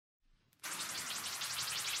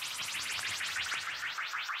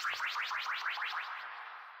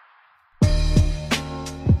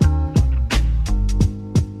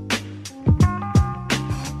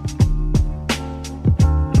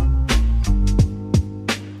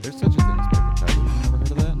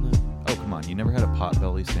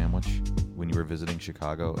Potbelly sandwich when you were visiting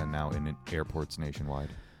Chicago and now in airports nationwide?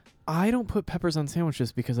 I don't put peppers on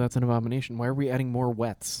sandwiches because that's an abomination. Why are we adding more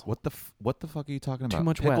wets? What the fuck are you talking about? Too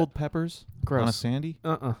much Pickled wet. peppers Gross. on a sandy?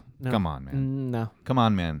 No. Come on, man. No. Come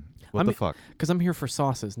on, man. What the fuck? Because I'm here for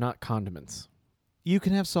sauces, not condiments. You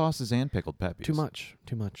can have sauces and pickled peppers. Too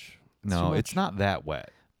much. No, it's not that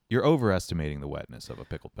wet. You're overestimating the wetness of a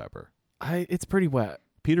pickled pepper. It's pretty wet.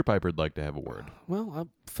 Peter Piper'd like to have a word. Well, I'll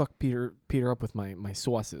fuck Peter up with my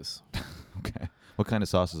sauces. Okay. What kind of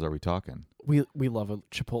sauces are we talking? We love a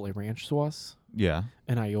chipotle ranch sauce, Yeah.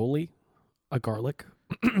 an aioli, a garlic,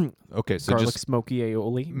 Okay, so garlic just smoky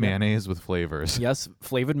aioli. mayonnaise with flavors. Yes,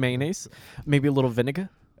 flavored mayonnaise, maybe a little vinegar.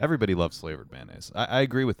 Everybody loves flavored mayonnaise. I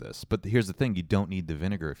agree with this, but here's the thing: you don't need the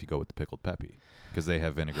vinegar if you go with the pickled peppy because they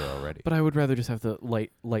have vinegar already. But I would rather just have the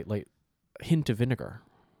light hint of vinegar,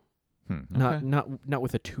 Okay. not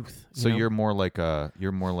with a tooth. So know? you're more like a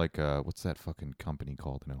what's that fucking company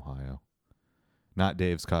called in Ohio? Not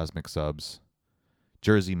Dave's Cosmic Subs,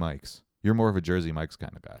 Jersey Mike's. You're more of a Jersey Mike's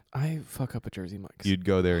kind of guy. I fuck up a Jersey Mike's. You'd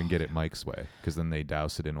go there and get it Mike's way because then they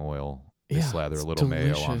douse it in oil. They Yeah, slather a it's little mayo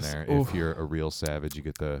on delicious. there. Oof. If you're a real savage, you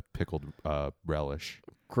get the pickled relish,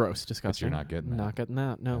 Gross, disgusting. not getting that. Not getting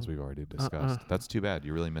that. No, as we've already discussed. That's too bad.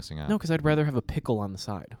 You're really missing out. no, because I'd rather have a pickle on the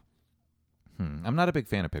side. I'm not a big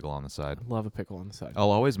fan of pickle on the side. I love a pickle on the side.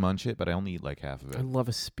 I'll always munch it, but I only eat like half of I it. love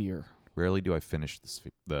a spear. Rarely do I finish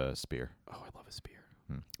the spear. Oh, I love a spear.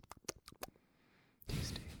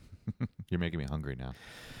 Tasty. You're making me hungry now.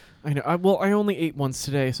 I know. I only ate once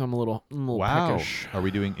today, so I'm a little Wow. peckish. Are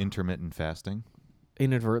we doing intermittent fasting?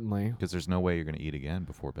 Inadvertently. Because there's no way you're going to eat again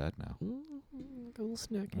before bed now. A little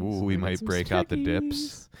snack. Ooh, we might break out the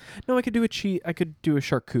dips. No, I could do I could do a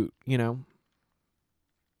charcuterie. You know.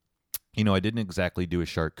 You know, I didn't exactly do a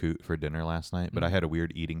charcuterie for dinner last night, but I Mm. had a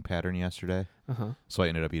weird eating pattern yesterday. So I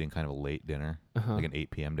ended up eating kind of a late dinner, like an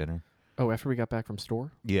 8 p.m. dinner. Oh, after we got back from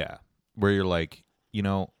store. Yeah. Where you're like, you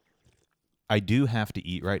know, I do have to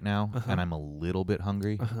eat right now, and I'm a little bit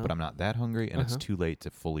hungry, but I'm not that hungry, and it's too late to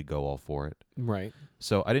fully go all for it. Right.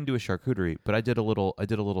 So I didn't do a charcuterie, but I did a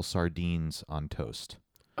little sardines on toast.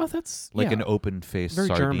 Oh, that's Like an open-faced Very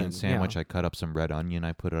sardine German, sandwich. yeah. I cut up some red onion.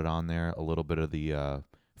 I put it on there. A little bit of the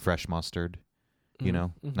fresh mustard, you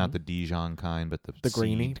know, not the Dijon kind, but the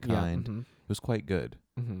grainy seed kind. Yeah. It was quite good,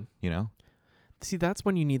 you know. See, that's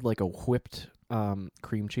when you need like a whipped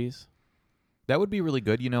cream cheese. That would be really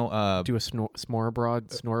good. You know, Do a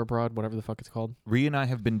snorabroad, whatever the fuck it's called. Rhea and I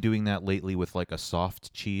have been doing that lately with like a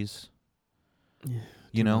soft cheese. Yeah,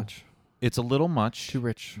 You too know, much. it's a little much. Too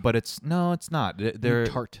rich. But it's not. They're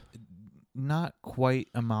tart. not quite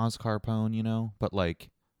a mascarpone, you know, but like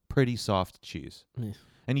pretty soft cheese. Yeah.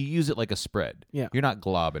 And you use it like a spread. Yeah. You're not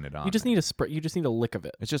globbing it on. You just there. need a spread. You just need a lick of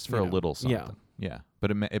it. It's just for you a know. little something. Yeah. Yeah.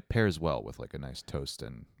 But it pairs well with like a nice toast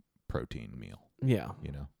and protein meal, Yeah.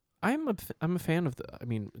 you know. I'm a fan of I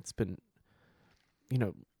mean, it's been, you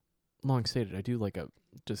know, long stated. I do like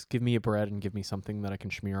just give me a bread and give me something that I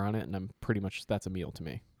can smear on it, and I'm pretty much that's a meal to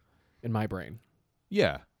me, in my brain.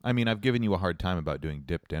 Yeah. I mean, I've given you a hard time about doing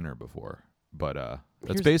dip dinner before, but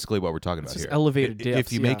that's basically what we're talking about just here. elevated dips,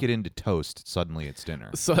 If you yeah. make it into toast, suddenly it's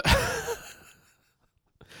dinner. So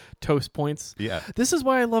toast points. Yeah. This is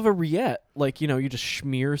why I love a rillette. Like, you know, you just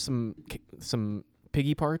smear some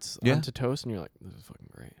piggy parts onto toast, and you're like, this is fucking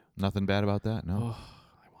great. Nothing bad about that, no. Oh,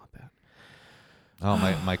 I want that. Oh,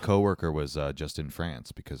 my coworker was just in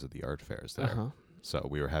France because of the art fairs there. Uh-huh. So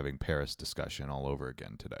we were having Paris discussion all over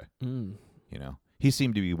again today. Mm. You know, he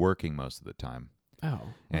seemed to be working most of the time, Oh.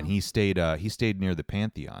 and he stayed near the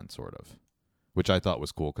Pantheon, sort of, which I thought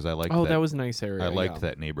was cool because I liked. Oh, that was a nice area. I liked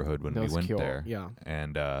that neighborhood when That we was went cute, there. yeah.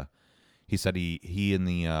 And he said he and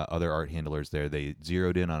the other art handlers there, they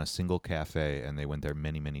zeroed in on a single cafe, and they went there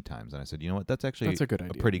many, many times. And I said, you know what, that's actually a good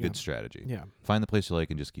idea, pretty yeah. good strategy. Yeah. Find the place you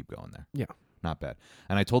like and just keep going there. Yeah. Not bad.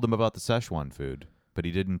 And I told him about the Szechuan food, but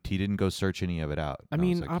he didn't go search any of it out. I And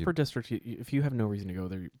mean, was like, Opera District, if you have no reason to go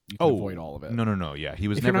there, you can avoid all of it. No. Yeah, he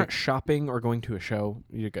was If never. you're not shopping or going to a show,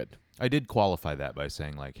 you're good. I did qualify that by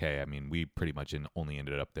saying like, hey, I mean, we pretty much only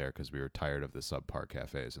ended up there because we were tired of the subpar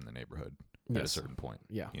cafes in the neighborhood at a Yes. certain point.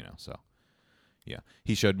 Yeah. You know, so yeah,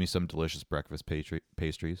 he showed me some delicious breakfast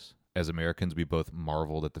pastries. As Americans, we both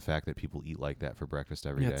marveled at the fact that people eat like that for breakfast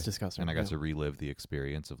every day. Yeah, it's disgusting. And I got yeah. to relive the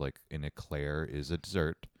experience of like an eclair is a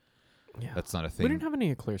dessert. Yeah. That's not a We thing. didn't have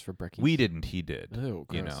any eclairs for brekkies. We didn't. He did. Oh, gross.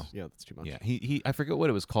 You know. Yeah, that's too much. Yeah, he. I forget what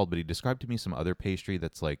it was called, but he described to me some other pastry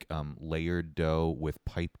that's like layered dough with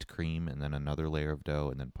piped cream, and then another layer of dough,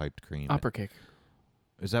 and then piped cream. Opera cake.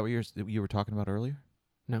 Is that what you were talking about earlier?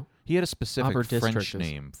 No. He had a specific Opera French District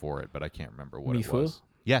is- name for it, but I can't remember what it Mifou? was.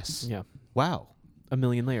 Yes. Yeah. Wow. a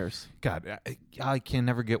million layers. God, I can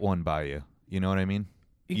never get one by you. You know what I mean?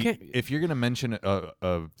 You can't. If you're gonna mention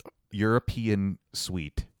a European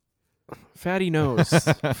sweet, Fatty knows.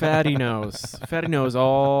 Fatty knows. Fatty knows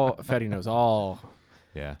all. Fatty knows all.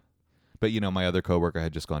 yeah. But my other coworker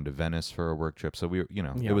had just gone to Venice for a work trip, so we,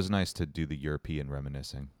 Yeah. it was nice to do the European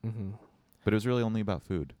reminiscing. Mm-hmm. But it was really only about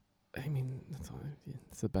food. I mean,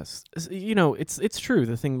 it's the best. It's true.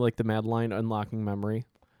 The thing like the Madeline unlocking memory,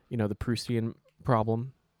 the Proustian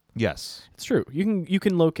problem. Yes. It's true. You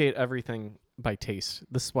can locate everything by taste.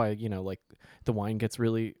 This is why like the wine gets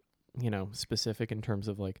really specific in terms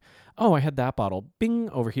of like, oh, I had that bottle,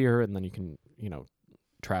 bing, over here, and then you can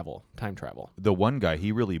time travel. The one guy,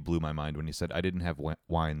 he really blew my mind when he said, I didn't have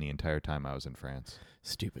wine the entire time I was in France.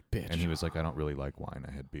 Stupid bitch. And he was like, I don't really like wine.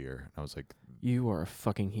 I had beer. And I was like, You are a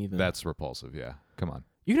fucking heathen. that's repulsive. Yeah. Come on.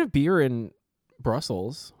 You can have beer in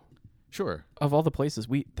Brussels. Sure. Of all the places,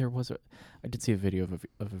 I did see a video of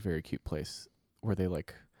a very cute place where they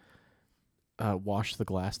like wash the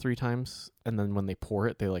glass 3 times, and then when they pour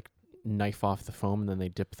it, they like knife off the foam, and then they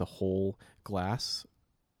dip the whole glass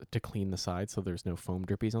to clean the side, so there's no foam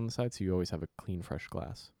drippies on the side, so you always have a clean, fresh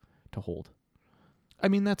glass to hold. I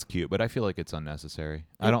mean, that's cute, but I feel like it's unnecessary.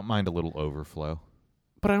 I don't mind a little overflow.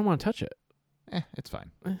 But I don't want to touch it. It's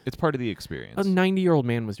fine. It's part of the experience. A 90-year-old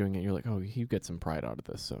man was doing it. You're like, oh, you get some pride out of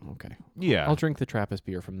this, so okay. Yeah. I'll drink the Trappist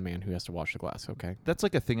beer from the man who has to wash the glass, okay? That's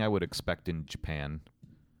like a thing I would expect in Japan.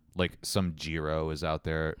 Like some Jiro is out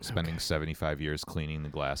there spending 75 years cleaning the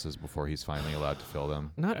glasses before he's finally allowed to fill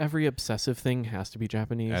them. Not every obsessive thing has to be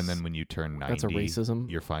Japanese. And then when you turn 90, that's a racism.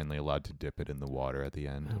 you're finally allowed to dip it in the water at the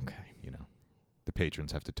end. Okay. The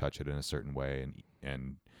patrons have to touch it in a certain way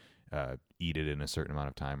and eat it in a certain amount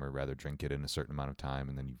of time, or rather drink it in a certain amount of time,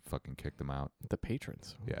 and then you fucking kick them out. The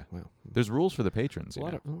patrons. Yeah. Wow. There's rules for the patrons.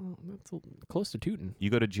 That's close to tootin'. You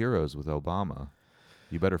go to Giro's with Obama,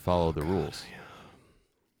 you better follow the rules.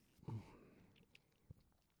 Yeah.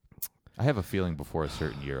 I have a feeling before a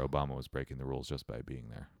certain year, Obama was breaking the rules just by being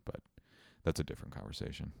there, but that's a different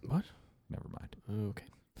conversation. What? Never mind. Okay.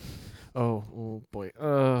 Oh boy.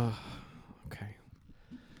 Okay.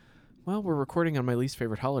 Well, we're recording on my least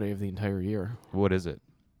favorite holiday of the entire year. What is it?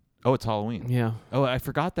 Oh, it's Halloween. Yeah. Oh, I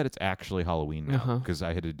forgot that it's actually Halloween now, Uh-huh. because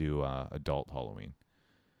I had to do adult Halloween,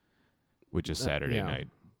 which is Saturday yeah. night.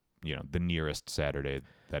 The nearest Saturday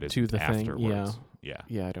that is To the thing, afterwards. Yeah.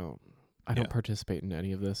 Yeah, I don't participate in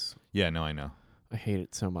any of this. Yeah, no, I know. I hate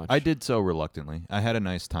it so much. I did so reluctantly. I had a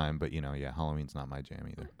nice time, but Halloween's not my jam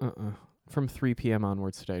either. From 3 p.m.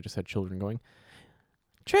 onwards today, I just had children going,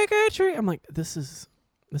 trick or treat. I'm like, this is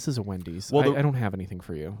a Wendy's. Well, I don't have anything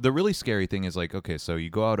for you. The really scary thing is like, okay, so you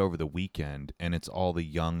go out over the weekend and it's all the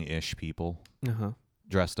young-ish people Uh-huh.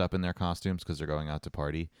 dressed up in their costumes because they're going out to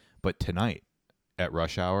party. But tonight at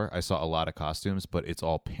rush hour, I saw a lot of costumes, but it's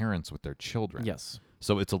all parents with their children. Yes.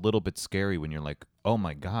 So it's a little bit scary when you're like, oh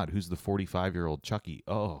my God, who's the 45-year-old Chucky?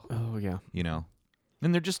 Oh, yeah.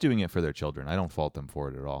 And they're just doing it for their children. I don't fault them for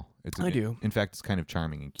it at all. I do. In fact, it's kind of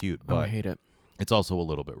charming and cute, Oh, I but hate it. it's also a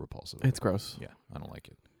little bit repulsive. It's gross. Yeah, I don't like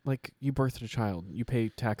it. Like, you birthed a child, you pay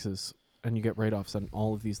taxes, and you get write-offs on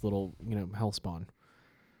all of these little, hellspawn.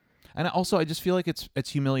 And also, I just feel like it's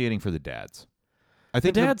humiliating for the dads. I The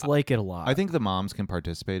think dads like it a lot. I think the moms can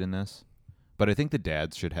participate in this, but I think the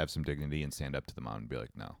dads should have some dignity and stand up to the mom and be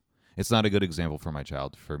like, no, it's not a good example for my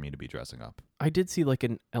child for me to be dressing up. I did see, like,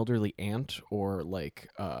 an elderly aunt or, like,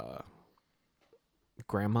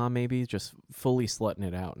 grandma maybe just fully slutting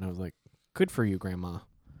it out, and I was like, good for you, grandma.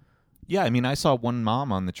 Yeah, I mean, I saw one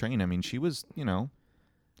mom on the train. I mean, she was,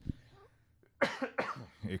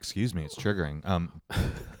 excuse me, it's triggering.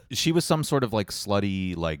 She was some sort of like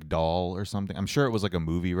slutty like doll or something. I'm sure it was like a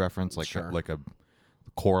movie reference, like Sure. like a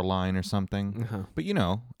Coraline or something. Uh-huh. But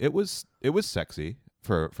it was sexy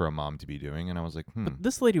for a mom to be doing, and I was like, But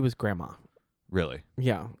this lady was grandma. really?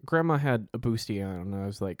 Yeah, grandma had a boosty on, and I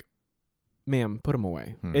was like, ma'am, put him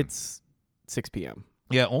away. It's 6 p.m.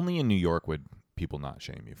 Yeah, only in New York would people not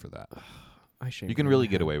shame you for that. I shame You can her. really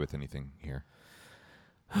get away with anything here.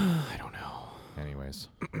 I don't know. Anyways.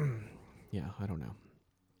 Yeah, I don't know.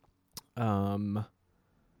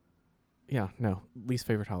 Yeah, no. Least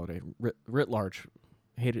favorite holiday. Writ large.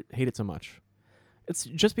 Hate it so much. It's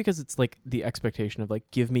just because it's like the expectation of like,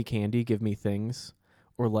 give me candy, give me things.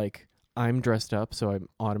 Or like, I'm dressed up, so I'm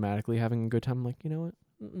automatically having a good time. I'm like, you know what?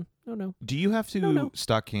 No. Do you have to No.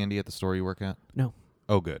 stock candy at the store you work at? No.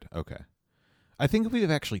 Oh, good. Okay. I think we've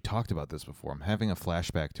actually talked about this before. I'm having a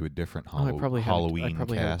flashback to a different I probably Halloween have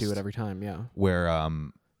to cast do it every time, yeah. where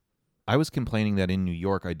I was complaining that in New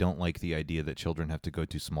York, I don't like the idea that children have to go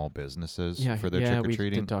to small businesses for their yeah,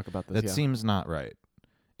 trick-or-treating. we did talk about this, That yeah. seems not right.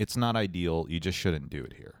 It's not ideal. You just shouldn't do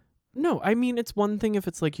it here. No, I mean, it's one thing if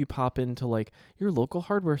it's like you pop into like your local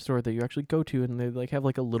hardware store that you actually go to and they like have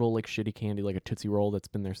like a little like shitty candy, like a Tootsie Roll that's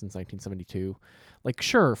been there since 1972. Like,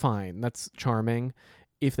 sure, fine. That's charming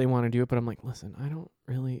if they want to do it. But I'm like, listen,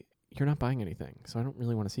 you're not buying anything. So I don't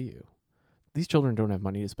really want to see you. These children don't have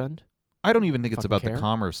money to spend. I don't even think it's Fucking about care. the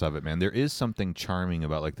commerce of it, man. There is something charming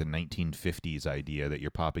about like the 1950s idea that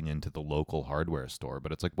you're popping into the local hardware store.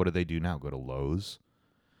 But it's like, what do they do now? Go to Lowe's?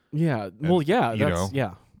 Yeah. Well, yeah. you That's, know,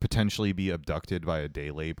 yeah. Potentially be abducted by a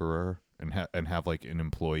day laborer and have like an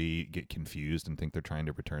employee get confused and think they're trying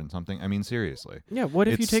to return something. I mean, seriously. Yeah. What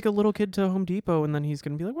if you It's- take a little kid to Home Depot and then he's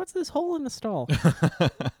going to be like, what's this hole in the stall?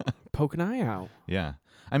 Poke an eye out. Yeah.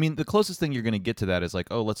 I mean, the closest thing you're going to get to that is like,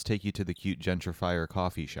 oh, let's take you to the cute gentrifier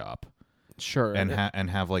coffee shop Sure. and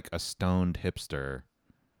have like a stoned hipster,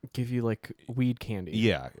 give you like weed candy.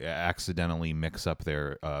 yeah, accidentally mix up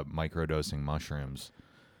their microdosing mushrooms.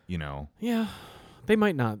 You know, Yeah. They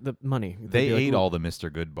might not. The money. They'd they be like, ate "Look, all the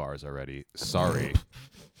Mr. Good bars already. Sorry.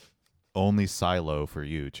 Only silo for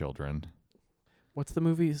you, children. What's the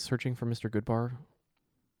movie Searching for Mr. Goodbar?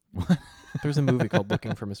 There's a movie called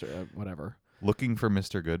Looking for Mr. Whatever. Looking for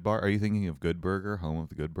Mr. Good Bar? Are you thinking of Good Burger, home of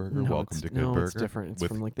the Good Burger? No, Welcome it's- to Good no, Burger. it's different. It's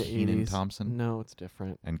with from like the Kenan 80s. Thompson No, it's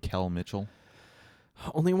different. and Kel Mitchell.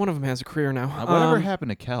 Only one of them has a career now. Whatever happened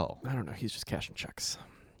to Kel? I don't know. He's just cashing checks.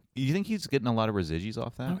 You think he's getting a lot of residues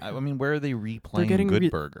off that? Oh, yeah. I mean, where are they replaying getting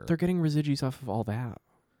Good Burger? They're getting residues off of all that.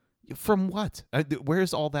 From what?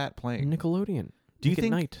 Where's all that playing? Nickelodeon. Do you Nick at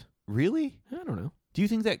think- Night. Really? I don't know. Do you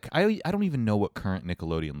think that I don't even know what current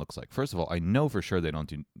Nickelodeon looks like? First of all, I know for sure they don't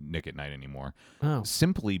do Nick at Night anymore. Oh.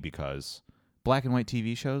 Simply because black and white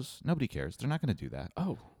TV shows, nobody cares. They're not going to do that.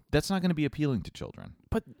 Oh. That's not going to be appealing to children.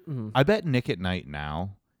 But I bet Nick at Night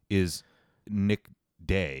now is Nick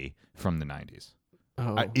Day from the 90s.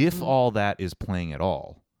 If all that is playing at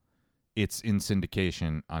all, it's in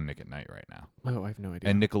syndication on Nick at Night right now. Oh, I have no idea.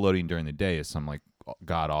 And Nickelodeon during the day is some like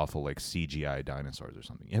god awful like CGI dinosaurs or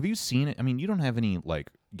something. Have you seen it? I mean, you don't have any like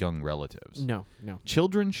young relatives. no.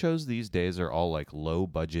 Children shows these days are all like low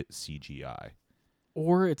budget CGI.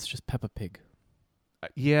 Or it's just Peppa Pig.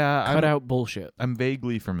 Yeah, Cut out bullshit. I'm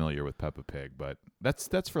vaguely familiar with Peppa Pig, but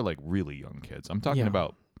that's for like really young kids. I'm talking Yeah.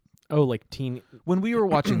 about Oh, like teen. when we were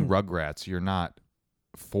watching Rugrats. You're not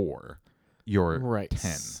 4. You're Right.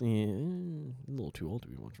 10. Yeah, a little too old to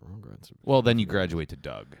be watching Rugrats. Well, then you graduate to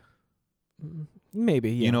Doug. Maybe,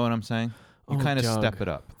 yeah. You know what I'm saying? You Oh, kind of Doug. step it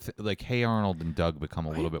up. Like Hey Arnold and Doug become a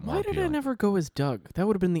little bit more Why did I appealing. never go as Doug? That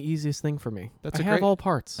would have been the easiest thing for me. That's I a have great- all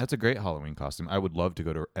parts. That's a great Halloween costume. I would love to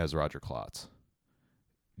go to as Roger Klotz.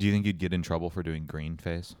 Do you think you'd get in trouble for doing green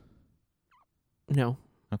face? No.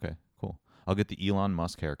 Okay, cool. I'll get the Elon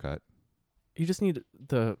Musk haircut. You just need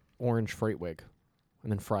the orange freight wig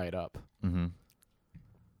and then fry it up. Mm-hmm.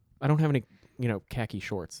 I don't have any, khaki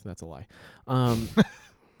shorts. That's a lie.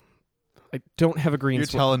 I don't have a green You're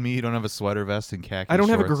sweater. telling me you don't have a sweater vest and khaki I don't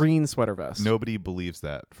have a shorts? green sweater vest. Nobody believes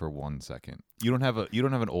that for 1 second. You don't have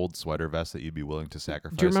an old sweater vest that you'd be willing to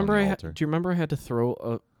sacrifice Do you remember on the I altar? do you remember I had to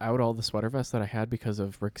throw out all the sweater vests that I had because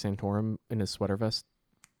of Rick Santorum in his sweater vest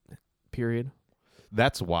period?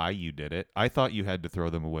 That's why you did it. I thought you had to throw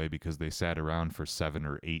them away because they sat around for 7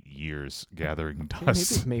 or 8 years gathering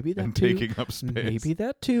dust Maybe that and too. taking up space. Maybe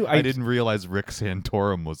that too. I didn't realize Rick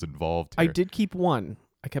Santorum was involved I here. did keep one.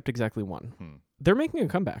 I kept exactly one. Hmm. They're making a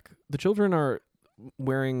comeback. The children are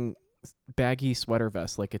wearing baggy sweater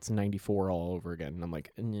vests like it's 94 all over again. And I'm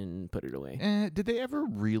like, put it away. Did they ever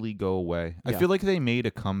really go away? I Yeah. feel like they made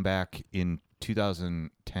a comeback in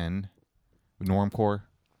 2010, Normcore,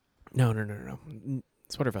 No.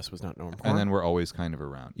 Sweater vest was not normcore. and then we're always kind of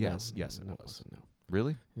around. No, Yes, it no, was. wasn't, no.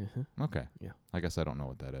 Really? Uh-huh. Okay. Yeah. I guess I don't know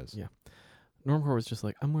what that is. Yeah. Normcore was just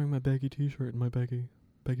like, I'm wearing my baggy t-shirt and my baggy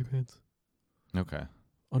pants. Okay.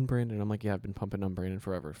 Unbranded. I'm like, yeah, I've been pumping unbranded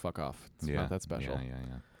forever. Fuck off. It's not that special. Yeah.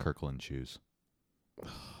 Kirkland shoes.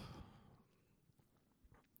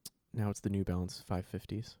 Now it's the New Balance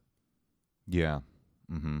 550s. Yeah.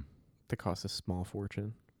 Mm-hmm. That cost a small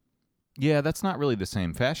fortune. Yeah, that's not really the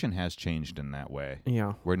same. Fashion has changed in that way,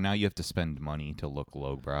 Yeah. where now you have to spend money to look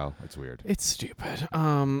lowbrow. It's weird. It's stupid.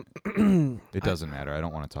 It doesn't matter. I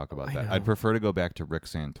don't want to talk about I that. know. I'd prefer to go back to Rick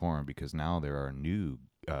Santorum because now there are new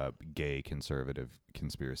gay conservative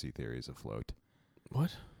conspiracy theories afloat.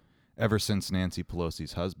 What? Ever since Nancy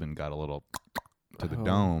Pelosi's husband got a little to the Oh.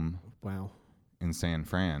 dome Wow. in San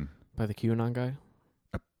Fran. By the QAnon guy?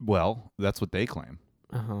 Well, that's what they claim.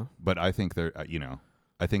 Uh-huh. But I think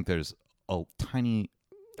I think there's a tiny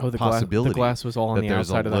Oh, the possibility glass was all on that the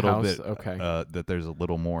there's a outside of the little house. bit Okay. that there's a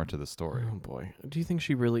little more to the story. Oh boy. Do you think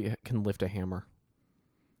she really can lift a hammer?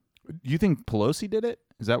 You think Pelosi did it?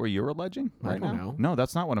 Is that what you're alleging right I don't now? know. No,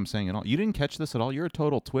 that's not what I'm saying at all. You didn't catch this at all. You're a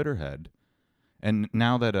total Twitter head. And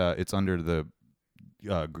now that it's under the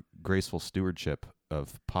graceful stewardship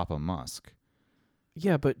of Papa Musk,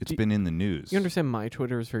 Yeah, but it's been in the news. you understand my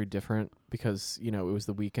Twitter is very different because, it was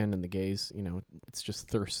the weekend and the gays, it's just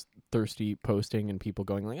thirsty posting and people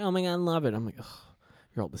going like, oh my God, I love it. I'm like, ugh,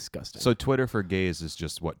 you're all disgusting. So Twitter for gays is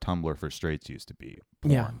just what Tumblr for straights used to be.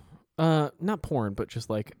 Porn. Yeah. Not porn, but just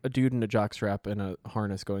like a dude in a jockstrap and a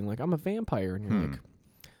harness going like, I'm a vampire. And you're like,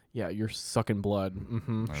 yeah, you're sucking blood.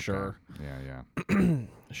 Mm-hmm, Okay. Sure. Yeah.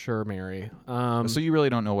 Sure, Mary. So you really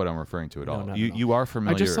don't know what I'm referring to at No, all. not You at all. you are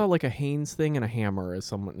familiar. I just saw like a Hanes thing and a hammer as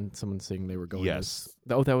someone saying they were going. Yes.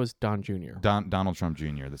 Oh, that was Don Jr. Donald Trump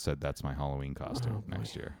Jr. that said that's my Halloween costume Oh, boy.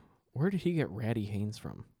 next year. Where did he get Ratty Hanes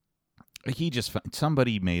from? He just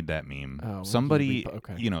somebody made that meme. Oh, Somebody,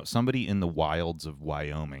 okay. somebody in the wilds of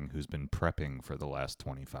Wyoming who's been prepping for the last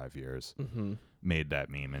 25 years Mm-hmm. made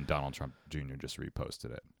that meme, and Donald Trump Jr. just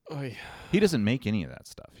reposted it. Oy. He doesn't make any of that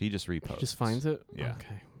stuff. He just reposts. He just finds it? Yeah.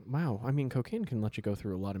 Okay. Wow. I mean, cocaine can let you go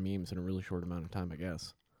through a lot of memes in a really short amount of time, I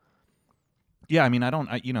guess. Yeah, I mean,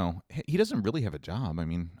 he doesn't really have a job. I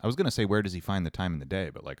mean, I was going to say, where does he find the time in the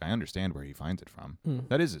day? But, I understand where he finds it from.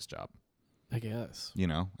 That is his job. I guess.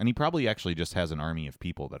 And he probably actually just has an army of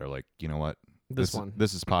people that are like, you know what? This one.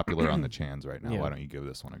 This is popular on the Chans right now. Yeah. Why don't you give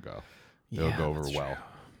this one a go? It'll go over that's well.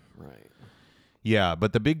 true. Right. Yeah,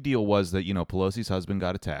 but the big deal was that, Pelosi's husband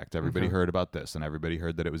got attacked. Everybody Mhm. heard about this, and everybody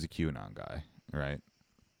heard that it was a QAnon guy, right?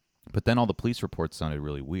 But then all the police reports sounded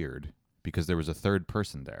really weird because there was a third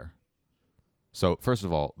person there. So, first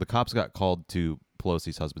of all, the cops got called to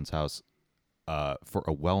Pelosi's husband's house for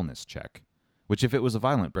a wellness check, which if it was a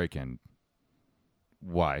violent break-in,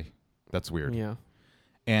 why? That's weird. Yeah.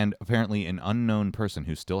 And apparently an unknown person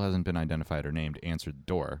who still hasn't been identified or named answered the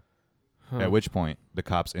door. Huh. At which point, the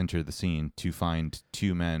cops entered the scene to find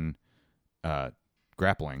two men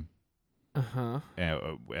grappling. Uh-huh.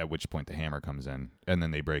 At which point, the hammer comes in, and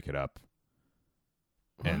then they break it up.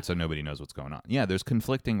 And so nobody knows what's going on. Yeah, there's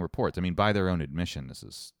conflicting reports. I mean, by their own admission, this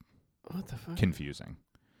is What the fuck? confusing.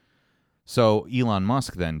 So Elon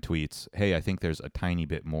Musk then tweets, hey, I think there's a tiny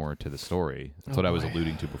bit more to the story. That's what I was boy.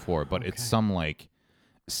 alluding to before. But it's Okay. some,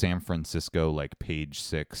 San Francisco, Page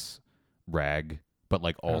 6 rag, but,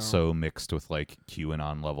 also mixed with,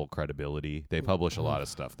 QAnon level credibility. They publish a lot of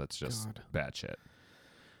stuff that's just God. bad shit.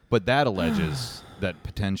 But that alleges that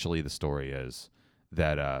potentially the story is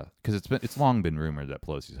that, because it's long been rumored that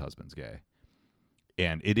Pelosi's husband's gay.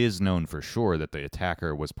 And it is known for sure that the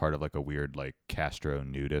attacker was part of, a weird, Castro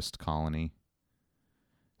nudist colony.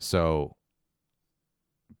 So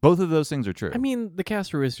both of those things are true. I mean, the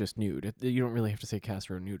Castro is just nude. You don't really have to say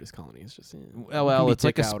Castro nudist colony. It's just well, it's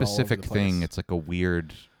like a dick out all over specific the thing. place. It's like a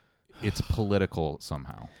weird. It's political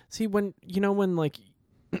somehow. See, when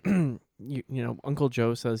Uncle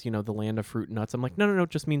Joe says, the land of fruit and nuts, I'm like, no, it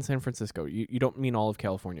just means San Francisco. You don't mean all of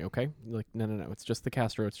California, okay? You're like, no, it's just the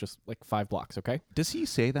Castro. It's just 5 blocks, okay? Does he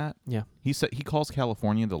say that? Yeah. He calls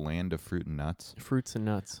California the land of fruit and nuts. Fruits and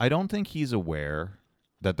nuts. I don't think he's aware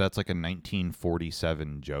that that's like a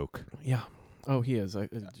 1947 joke. Yeah. Oh, he is. Or,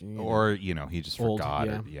 he just Old, forgot.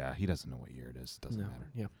 yeah. Or, yeah, he doesn't know what year it is. It doesn't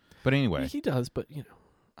matter. Yeah. But anyway. He does, but,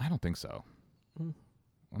 I don't think so. Mm.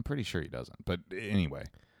 I'm pretty sure he doesn't. But anyway.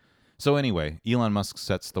 So anyway, Elon Musk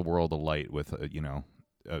sets the world alight with,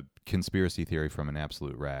 a conspiracy theory from an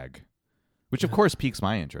absolute rag, which, of course, piques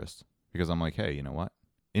my interest because I'm like, hey, you know what?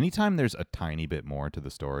 Anytime there's a tiny bit more to the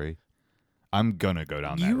story, I'm going to go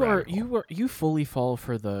down that rabbit hole. You fully fall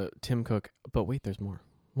for the Tim Cook, but wait, there's more.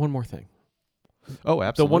 One more thing. Oh,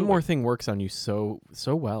 absolutely. The one more thing works on you so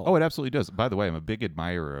well. Oh, it absolutely does. By the way, I'm a big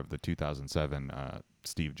admirer of the 2007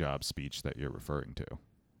 Steve Jobs speech that you're referring to.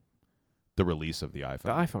 The release of the iPhone. The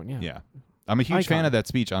iPhone, yeah. Yeah. I'm a huge Icon. fan of that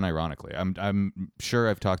speech, unironically. I'm sure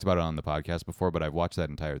I've talked about it on the podcast before, but I've watched that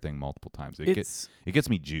entire thing multiple times. It gets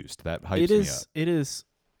me juiced. That hypes me up. It is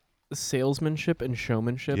salesmanship and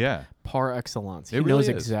showmanship Yeah. par excellence. He It knows really is.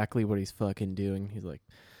 exactly what he's fucking doing. He's like,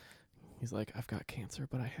 I've got cancer,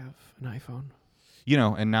 but I have an iPhone.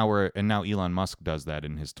 And now Elon Musk does that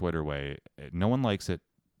in his Twitter way. No one likes it,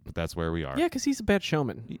 but that's where we are. Yeah, because he's a bad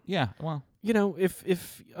showman. Yeah. Well,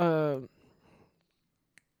 If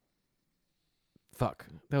fuck,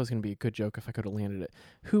 that was gonna be a good joke if I could have landed it.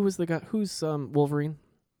 Who was the guy? Who's Wolverine?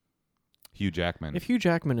 Hugh Jackman. If Hugh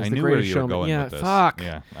Jackman is I the knew where greatest you were showman, going yeah, with this. fuck.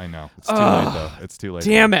 Yeah, I know. It's too late though. It's too late.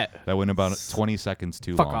 Damn it. That went about 20 seconds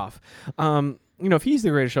too Fuck long. off. If he's the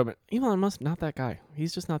greatest showman, Elon Musk, not that guy.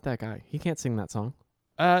 He's just not that guy. He can't sing that song.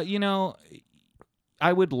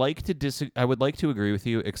 I would like to I would like to agree with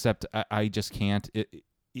you, except I just can't.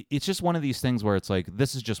 It's just one of these things where it's like,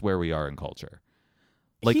 this is just where we are in culture.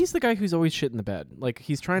 Like, he's the guy who's always shit in the bed. Like,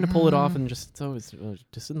 he's trying to pull it off, and it's always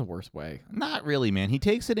just in the worst way. Not really, man. He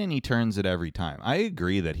takes it and he turns it every time. I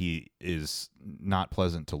agree that he is not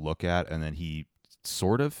pleasant to look at, and then he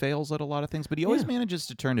sort of fails at a lot of things, but he always manages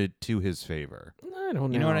to turn it to his favor. I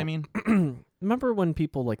don't know. You know what I mean? Remember when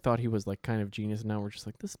people like thought he was like kind of genius, and now we're just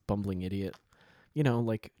like, this bumbling idiot. You know,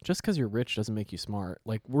 like, just because you're rich doesn't make you smart.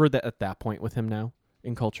 Like, we're at that point with him now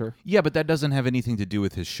in culture. Yeah, but that doesn't have anything to do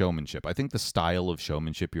with his showmanship. I think the style of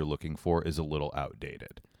showmanship you're looking for is a little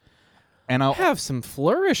outdated. And I'll have some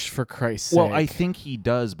flourish, for Christ's sake. Well, I think he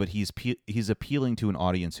does, but he's appealing to an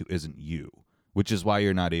audience who isn't you, which is why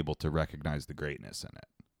you're not able to recognize the greatness in it.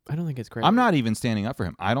 I don't think it's great. I'm not even standing up for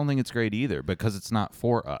him. I don't think it's great either, because it's not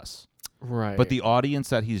for us. Right. But the audience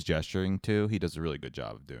that he's gesturing to, he does a really good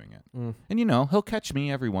job of doing it. And, you know, he'll catch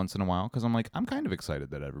me every once in a while because I'm like, I'm kind of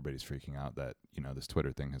excited that everybody's freaking out that, you know, this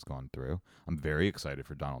Twitter thing has gone through. I'm very excited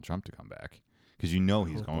for Donald Trump to come back because you know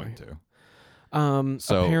he's going to.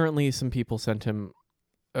 So apparently some people sent him,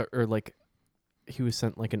 or like, he was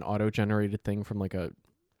sent like an auto-generated thing from like a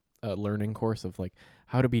learning course of like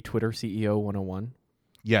how to be Twitter CEO 101.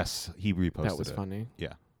 Yes, he reposted it. That was funny.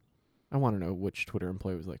 Yeah. I want to know which Twitter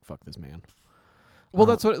employee was like, fuck this man. Well,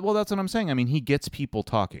 that's what I'm saying. I mean, he gets people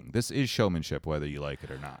talking. This is showmanship, whether you like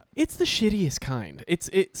it or not. It's the shittiest kind. It's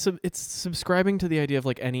subscribing to the idea of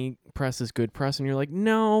like any press is good press, and you're like,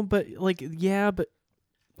 no, but like, yeah, but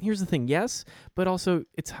here's the thing, yes, but also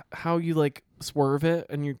it's how you like swerve it,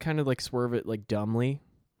 and you kind of like swerve it like dumbly.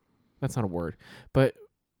 That's not a word, but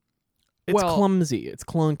it's clumsy. It's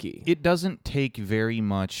clunky. It doesn't take very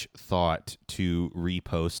much thought to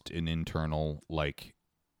repost an internal, like,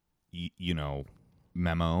 you know,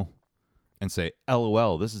 memo and say,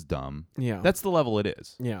 LOL, this is dumb. Yeah. That's the level it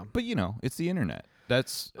is. Yeah. But, you know, it's the internet.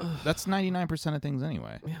 That's 99% of things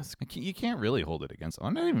anyway. Yes. You can't really hold it against him.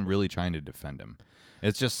 I'm not even really trying to defend him.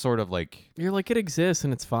 It's just sort of like... You're like, it exists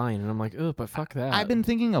and it's fine. And I'm like, oh, but fuck that. I've been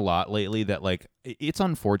thinking a lot lately that, like, it's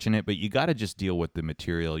unfortunate, but you got to just deal with the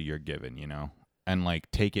material you're given, you know? And, like,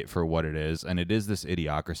 take it for what it is. And it is this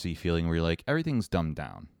idiocracy feeling where you're like, everything's dumbed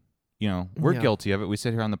down. You know, we're guilty of it. We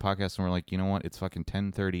sit here on the podcast and we're like, you know what? It's fucking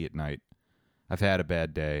 10:30 at night. I've had a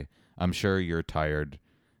bad day. I'm sure you're tired.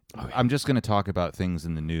 Oh, yeah. I'm just going to talk about things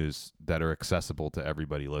in the news that are accessible to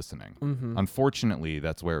everybody listening. Mm-hmm. Unfortunately,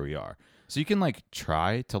 that's where we are. So you can, like,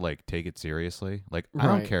 try to, like, take it seriously. Like, I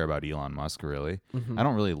don't care about Elon Musk, really. Mm-hmm. I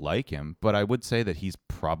don't really like him, but I would say that he's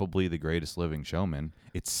probably the greatest living showman.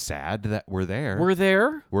 It's sad that we're there. We're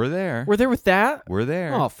there? We're there. We're there with that? We're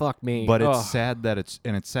there. Oh, fuck me. But it's sad that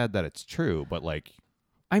it's true, but, like,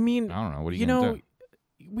 I mean, I don't know. What are you going to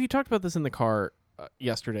do? We talked about this in the car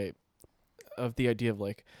yesterday, of the idea of,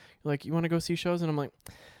 like, you want to go see shows? And I'm like,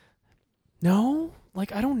 no.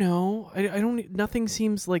 Like, I don't know. I don't, nothing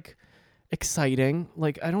seems, like, exciting.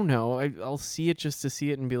 Like, I don't know. I'll see it just to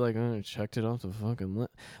see it and be like, oh, I checked it off the fucking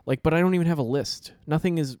like, but I don't even have a list.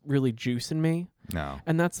 Nothing is really juicing me. No.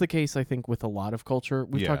 And that's the case, I think, with a lot of culture.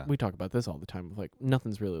 We talk about this all the time. Like,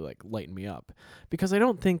 nothing's really, like, lighting me up. Because I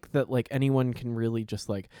don't think that, like, anyone can really just,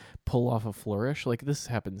 like, pull off a flourish. Like, this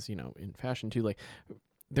happens, you know, in fashion, too. Like,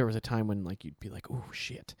 there was a time when, like, you'd be like, oh,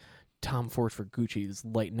 shit. Tom Ford for Gucci is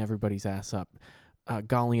lighting everybody's ass up.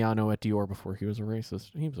 Galliano at Dior before he was a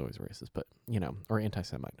racist. He was always racist, but, you know, or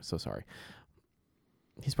anti-Semite. So sorry.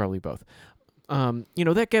 He's probably both. You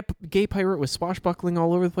know, that gay pirate was swashbuckling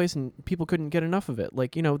all over the place and people couldn't get enough of it.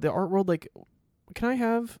 Like, you know, the art world, like, can I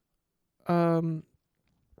have an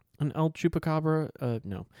El Chupacabra?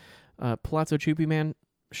 No. Palazzo Chupi Man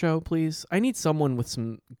show, please? I need someone with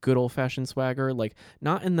some good old-fashioned swagger, like,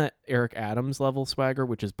 not in the Eric Adams level swagger,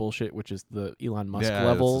 which is bullshit, which is the Elon Musk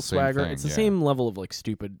level swagger. It's the same level of, like,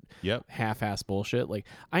 stupid, half-ass bullshit. Like,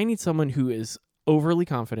 I need someone who is overly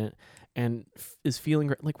confident and is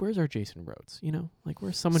feeling like, where's our Jason Rhodes? You know, like,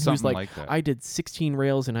 where's someone who's like I did 16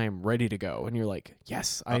 rails and I am ready to go, and you're like,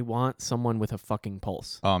 yes, I want someone with a fucking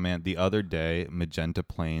pulse. Oh man, the other day Magenta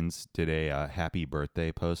Plains did a happy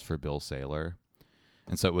birthday post for Bill Saylor.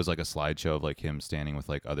 And so it was like a slideshow of, like, him standing with,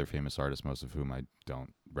 like, other famous artists, most of whom I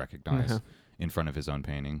don't recognize, in front of his own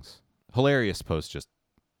paintings. Hilarious post just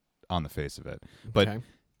on the face of it. But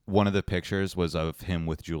one of the pictures was of him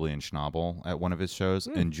with Julian Schnabel at one of his shows,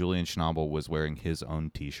 and Julian Schnabel was wearing his own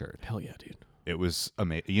T-shirt. Hell yeah, dude. It was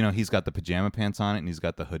amazing. You know, he's got the pajama pants on it, and he's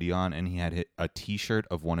got the hoodie on, and he had a T-shirt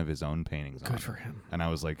of one of his own paintings on. Good for him. And I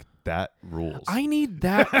was like, that rules. I need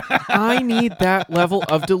that. I need that level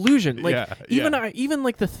of delusion. Like, even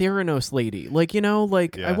like the Theranos lady. Like, you know,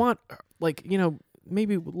 like, I want, like, you know,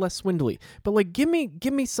 maybe less swindly, but, like, give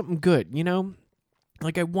me something good, you know?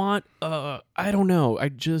 Like, I want, I don't know. I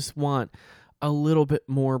just want a little bit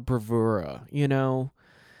more bravura, you know?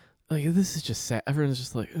 like this is just sad. Everyone's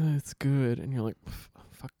just like, it's good, and you're like,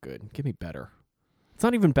 fuck good. Give me better. It's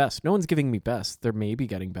not even best. No one's giving me best. They're maybe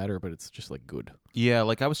getting better, but it's just like good. Yeah,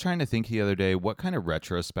 like I was trying to think the other day, what kind of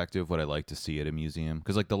retrospective would I like to see at a museum?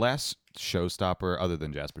 Because like the last showstopper, other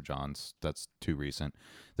than Jasper Johns, that's too recent,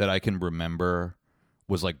 that I can remember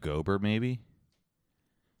was like Gober, maybe.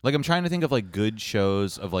 Like I'm trying to think of like good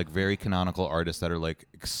shows of like very canonical artists that are like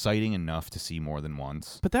exciting enough to see more than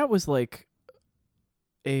once. But that was like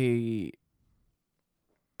a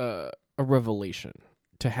revelation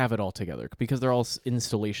to have it all together because they're all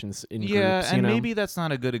installations in groups. And maybe that's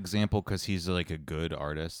not a good example because he's like a good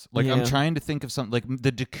artist. Like I'm trying to think of something like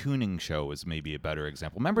the de Kooning show is maybe a better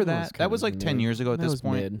example. Remember that? That was like 10 years ago at this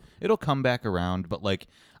point. It'll come back around, but like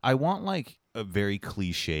I want like a very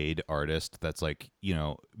cliched artist that's like, you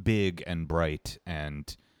know, big and bright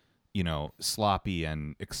and, you know, sloppy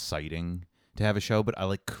and exciting to have a show, but I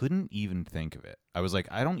like couldn't even think of it. I was like,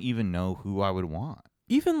 I don't even know who I would want.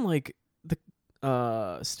 Even like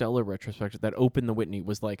the Stella retrospective that opened the Whitney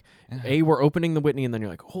was like, we're opening the Whitney, and then you're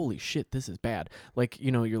like, holy shit, this is bad. Like,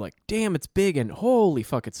 you know, you're like, damn, it's big, and holy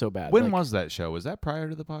fuck, it's so bad. When was that show? Was that prior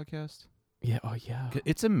to the podcast? Yeah. Oh, yeah.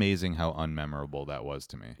 It's amazing how unmemorable that was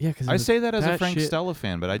to me. Yeah, because I say that as a Frank Stella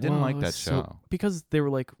fan, but I didn't like that show because they were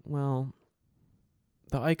like, well,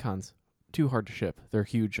 the icons too hard to ship. They're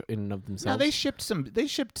huge in and of themselves. No, they shipped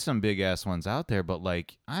some big ass ones out there, but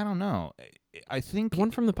like I don't know. I think one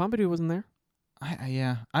from the Pompidou wasn't there.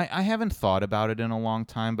 I haven't thought about it in a long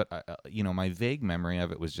time, but you know, my vague memory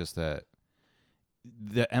of it was just that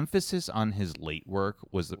the emphasis on his late work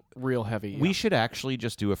was real heavy. We should actually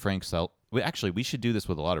just do a Frank Stella. We should do this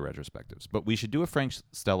with a lot of retrospectives, but we should do a Frank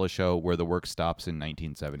Stella show where the work stops in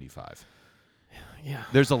 1975. Yeah.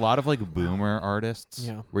 There's a lot of like boomer artists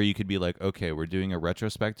where you could be like, okay, we're doing a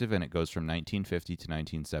retrospective and it goes from 1950 to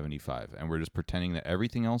 1975, and we're just pretending that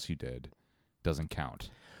everything else you did doesn't count.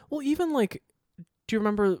 Well, even like, do you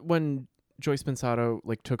remember when Joyce Pensato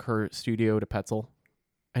like took her studio to Petzl,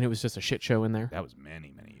 and it was just a shit show in there? That was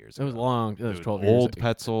many years ago. It was long. It was 12 years. Old ago.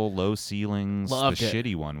 Petzl, low ceilings, Loved the it.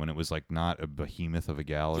 shitty one when it was like not a behemoth of a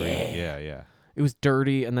gallery. Yeah. It was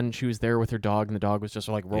dirty, and then she was there with her dog, and the dog was just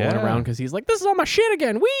like rolling around because he's like, "This is all my shit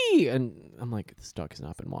again, wee!" And I'm like, "This dog has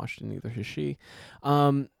not been washed, and neither has she."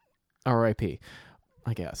 R.I.P.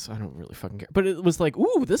 I guess I don't really fucking care, but it was like,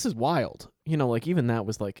 "Ooh, this is wild." You know, like even that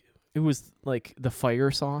was like, it was like the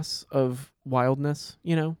fire sauce of wildness.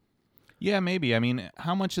 You know? Yeah, maybe. I mean,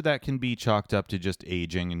 how much of that can be chalked up to just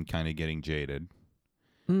aging and kind of getting jaded?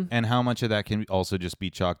 And how much of that can also just be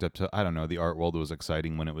chalked up to, I don't know, the art world was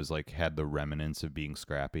exciting when it was like had the remnants of being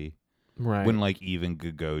scrappy. Right. When like even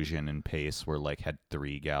Gagosian and Pace were like had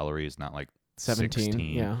 3 galleries, not like 17.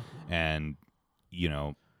 16. Yeah. And, you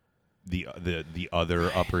know, the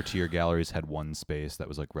other upper tier galleries had one space that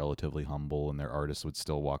was like relatively humble, and their artists would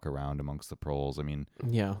still walk around amongst the proles. I mean,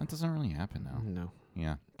 that doesn't really happen now. No.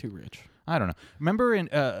 Yeah. Too rich. I don't know. Remember in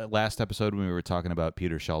last episode when we were talking about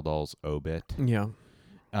Peter Schjeldahl's obit? Yeah.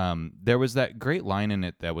 There was that great line in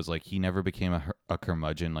it that was like he never became a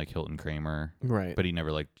curmudgeon like Hilton Kramer, right? But he never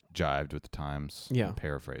like jived with the times. Yeah, I'm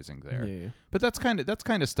paraphrasing there. Yeah. But that's kind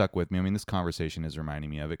of stuck with me. I mean, this conversation is reminding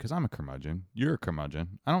me of it because I'm a curmudgeon. You're a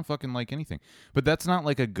curmudgeon. I don't fucking like anything. But that's not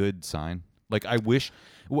like a good sign. Like I wish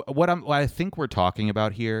what I think we're talking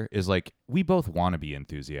about here is like we both want to be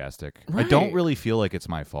enthusiastic. Right. I don't really feel like it's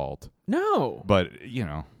my fault. No, but you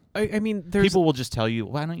know. I mean, people will just tell you,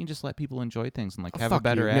 why don't you just let people enjoy things and like have a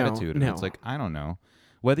better attitude? And it's like, I don't know.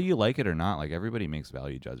 Whether you like it or not, like everybody makes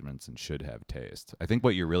value judgments and should have taste. I think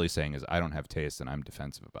what you're really saying is I don't have taste and I'm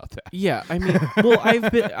defensive about that. Yeah, I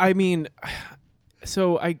mean,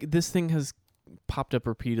 well, this thing has popped up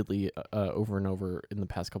repeatedly over and over in the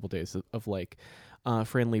past couple of days of like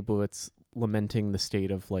Fran Lebowitz lamenting the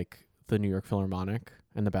state of like the New York Philharmonic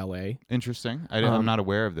and the ballet. Interesting. I'm not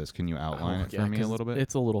aware of this. Can you outline it for me a little bit?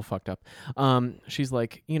 It's a little fucked up. She's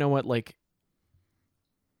like, you know what, like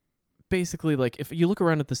basically like if you look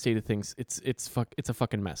around at the state of things, it's a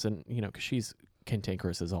fucking mess. And you know, because she's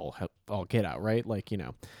cantankerous as all get out, right? Like, you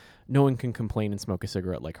know, no one can complain and smoke a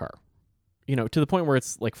cigarette like her. You know, to the point where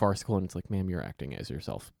it's like farcical and it's like, ma'am, you're acting as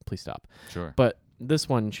yourself. Please stop. Sure. But this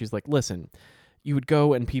one, she's like, listen, you would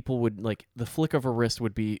go and people would like the flick of a wrist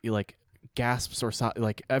would be like gasps or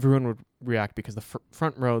like everyone would react because the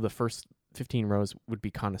front row, the first 15 rows would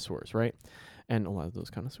be connoisseurs, right? And a lot of those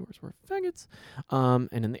connoisseurs were faggots.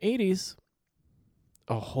 And in the 80s,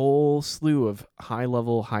 a whole slew of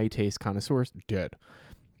high-level, high-taste connoisseurs dead.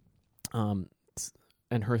 And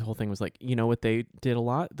her whole thing was like, you know what they did a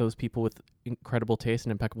lot? Those people with incredible taste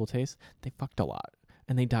and impeccable taste, they fucked a lot.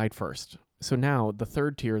 And they died first. So now the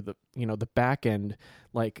third tier, the back end,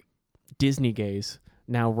 like Disney gays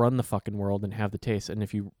now run the fucking world and have the taste. And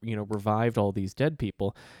if you revived all these dead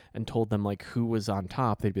people and told them like who was on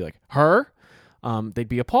top, they'd be like, her. They'd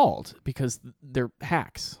be appalled because they're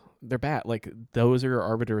hacks. They're bad. Like those are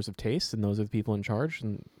arbiters of taste, and those are the people in charge.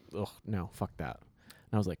 And no, fuck that.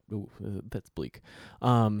 And I was like, ooh, that's bleak.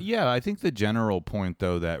 Yeah, I think the general point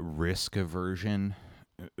though that risk aversion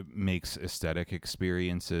makes aesthetic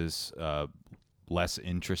experiences less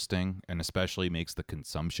interesting, and especially makes the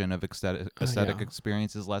consumption of aesthetic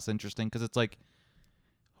experiences less interesting, because it's like,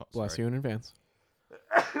 bless you in advance.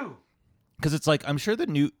 Because it's like, I'm sure the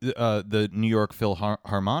New York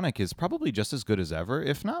Philharmonic is probably just as good as ever,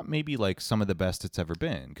 if not maybe like some of the best it's ever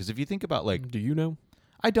been. Because if you think about like, do you know?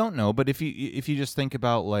 I don't know, but if you just think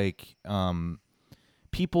about like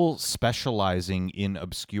people specializing in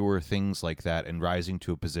obscure things like that and rising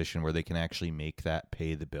to a position where they can actually make that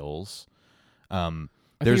pay the bills.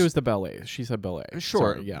 I think it was the ballet. She said ballet.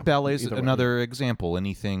 Sure. Sorry, yeah. Ballet's another example.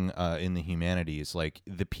 Anything in the humanities, like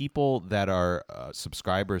the people that are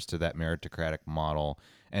subscribers to that meritocratic model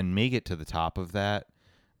and make it to the top of that,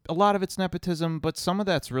 a lot of it's nepotism, but some of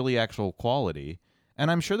that's really actual quality. And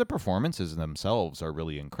I'm sure the performances themselves are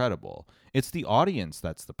really incredible. It's the audience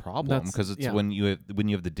that's the problem, because it's when you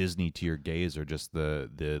have the Disney tier gays or just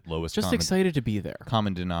the lowest just excited to be there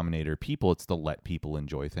common denominator people. It's the let people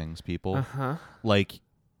enjoy things people. Uh-huh. Like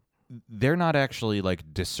they're not actually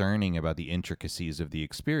like discerning about the intricacies of the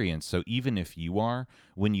experience. So even if you are,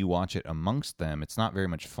 when you watch it amongst them, it's not very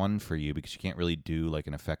much fun for you because you can't really do like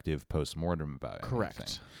an effective postmortem about it.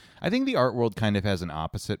 Correct. I think the art world kind of has an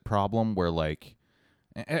opposite problem where like,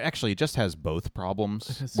 actually, it just has both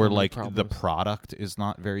problems where like the product is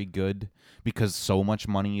not very good because so much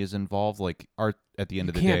money is involved. Like art at the end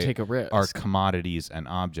of the day take a risk. Are commodities and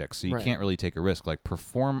objects. So you can't really take a risk. Like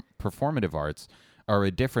performative arts are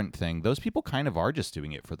a different thing. Those people kind of are just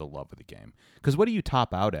doing it for the love of the game. Because what do you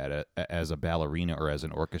top out at it as a ballerina or as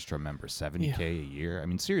an orchestra member? $70K a year? I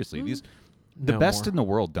mean, seriously, the best in the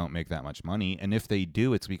world don't make that much money. And if they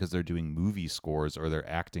do, it's because they're doing movie scores or they're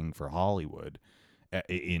acting for Hollywood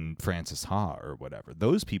in Francis Ha or whatever.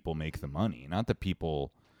 Those people make the money, not the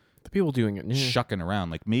people doing it shucking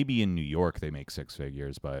around. Like maybe in New York they make six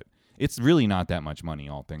figures, but it's really not that much money,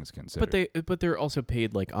 all things considered. But they're also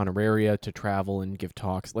paid like honoraria to travel and give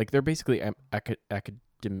talks. Like they're basically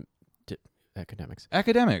academics.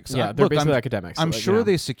 Academics. Yeah, they're basically academics. I'm sure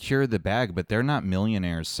they secure the bag, but they're not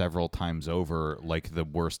millionaires several times over like the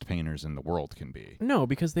worst painters in the world can be. No,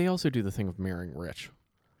 because they also do the thing of marrying rich.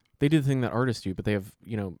 They do the thing that artists do, but they have,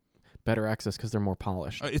 better access because they're more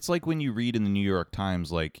polished. It's like when you read in the New York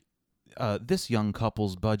Times, like, this young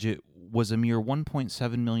couple's budget was a mere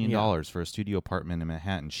 $1.7 million for a studio apartment in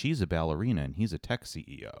Manhattan. She's a ballerina and he's a tech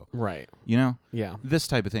CEO. Right. Yeah. This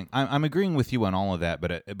type of thing. I'm agreeing with you on all of that,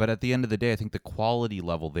 but at the end of the day, I think the quality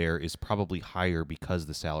level there is probably higher because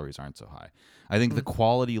the salaries aren't so high. I think the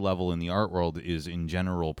quality level in the art world is in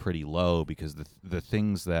general pretty low because the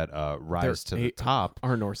things that rise to the top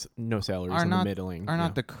are no salaries in the middling. Are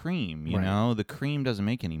not the cream, you know? The cream doesn't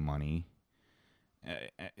make any money.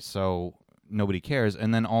 So nobody cares.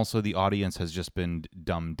 And then also the audience has just been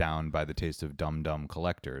dumbed down by the taste of dumb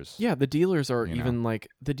collectors. Yeah, the dealers are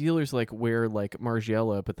the dealers like wear like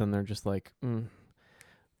Margiela, but then they're just like,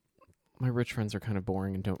 my rich friends are kind of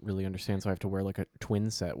boring and don't really understand, so I have to wear like a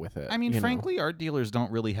twin set with it. I mean, frankly, art dealers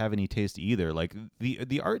don't really have any taste either. Like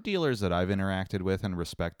the art dealers that I've interacted with and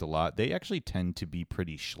respect a lot, they actually tend to be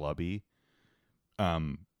pretty schlubby.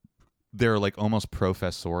 They're like almost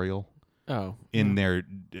professorial. In their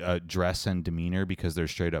dress and demeanor because they're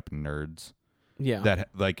straight up nerds. Yeah. That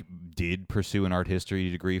like did pursue an art history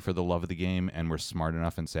degree for the love of the game and were smart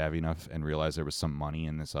enough and savvy enough and realized there was some money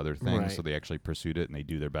in this other thing, so they actually pursued it and they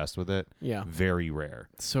do their best with it. Yeah. Very rare.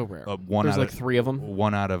 So rare. There's like 3 of them.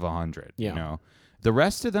 1 out of 100. Yeah. The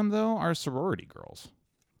rest of them though are sorority girls.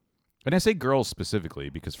 And I say girls specifically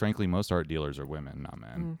because frankly most art dealers are women, not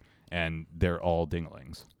men. And they're all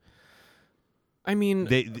dinglings. I mean,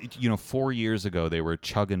 they 4 years ago they were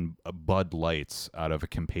chugging Bud Lights out of a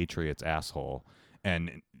compatriot's asshole,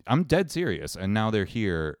 and I'm dead serious. And now they're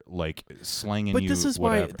here like slanging. But you this is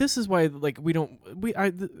whatever. why like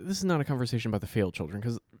this is not a conversation about the failed children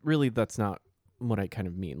because really that's not what I kind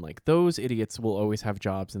of mean. Like those idiots will always have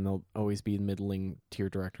jobs and they'll always be middling tier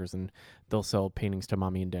directors and they'll sell paintings to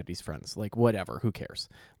mommy and daddy's friends. Like whatever, who cares?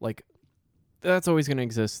 Like. That's always going to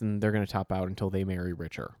exist, and they're going to top out until they marry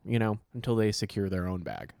richer, until they secure their own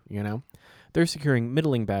bag, They're securing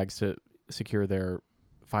middling bags to secure their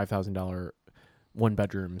 $5,000 one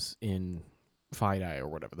bedrooms in FiDi or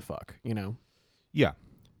whatever the fuck, Yeah.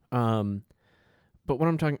 But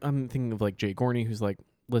when I'm thinking of like Jay Gorney, who's like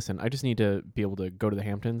listen, I just need to be able to go to the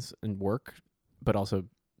Hamptons and work, but also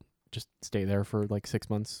just stay there for like 6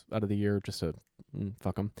 months out of the year just to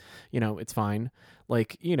fuck them. It's fine.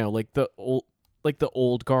 Like, like the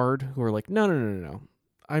old guard who are like, no.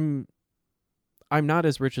 I'm not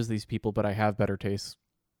as rich as these people, but I have better taste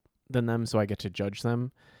than them, so I get to judge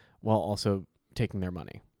them while also taking their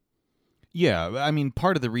money. Yeah, I mean,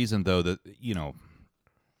 part of the reason, though, that,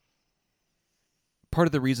 part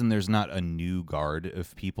of the reason there's not a new guard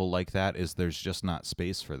of people like that is there's just not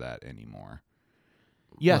space for that anymore.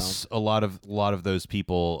 Yes, a lot of those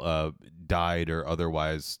people died or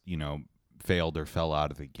otherwise, failed or fell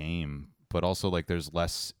out of the game. But also, like, there's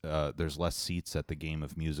less seats at the game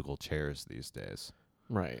of musical chairs these days.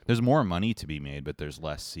 Right. There's more money to be made, but there's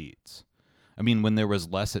less seats. I mean, when there was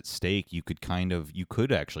less at stake, you could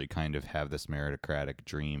actually kind of have this meritocratic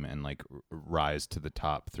dream and like rise to the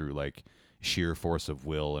top through like sheer force of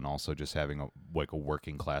will, and also just having a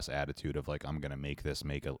working class attitude of like, I'm gonna make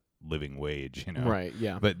a living wage, Right.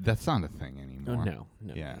 Yeah. But that's not a thing anymore. No.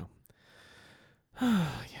 Yeah.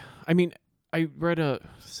 Yeah. I mean, I read a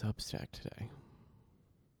Substack today.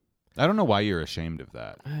 I don't know why you're ashamed of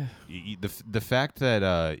that. The fact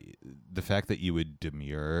that you would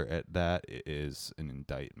demur at that is an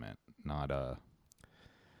indictment, not a.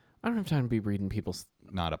 I don't have time to be reading people's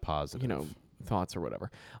not a positive, thoughts or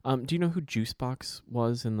whatever. Do you know who Juicebox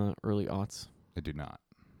was in the early aughts? I do not.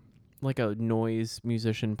 Like a noise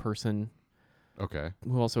musician person. Okay.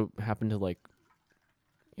 Who also happened to like,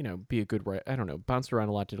 be a good writer. I don't know. Bounced around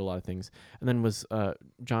a lot, did a lot of things, and then was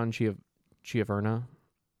John Chiaverna.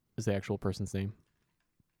 Is the actual person's name.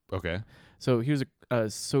 Okay. So he was a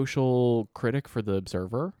social critic for The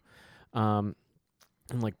Observer, and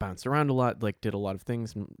like bounced around a lot, like did a lot of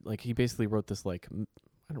things, and like he basically wrote this like,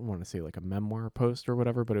 I don't want to say like a memoir post or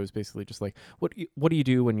whatever, but it was basically just like, what do you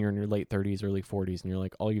do when you're in your late 30s, early 40s, and you're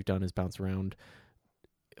like, all you've done is bounce around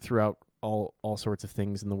throughout all sorts of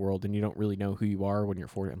things in the world, and you don't really know who you are when you're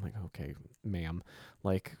 40. I'm like, okay, ma'am,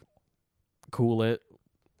 like, cool it.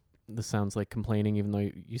 This sounds like complaining, even though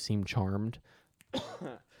you seem charmed.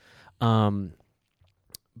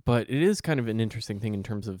 But it is kind of an interesting thing in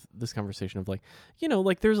terms of this conversation of like,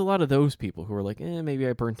 like there's a lot of those people who are like, maybe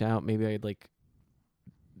I burnt out. Maybe I'd like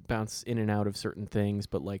bounce in and out of certain things,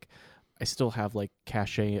 but like I still have like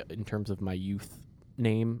cachet in terms of my youth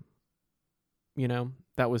name.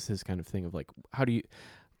 That was his kind of thing of like, how do you,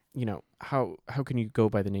 how can you go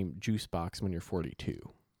by the name Juicebox when you're 42?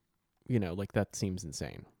 Like that seems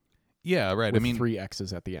insane. Yeah, right. With 3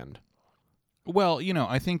 X's at the end. Well,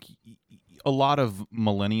 I think a lot of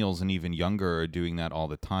millennials and even younger are doing that all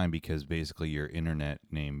the time because basically your internet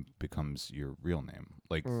name becomes your real name.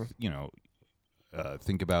 Like,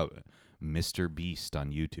 think about Mr. Beast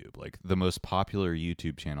on YouTube. Like the most popular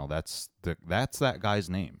YouTube channel, that's that guy's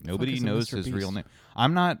name. Nobody knows his real name.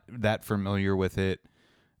 I'm not that familiar with it.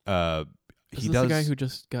 Is this the guy who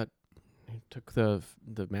just took the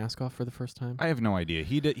mask off for the first time? I have no idea.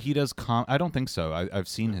 He does I don't think so. I've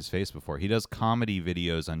seen his face before. He does comedy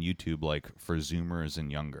videos on YouTube, like for Zoomers and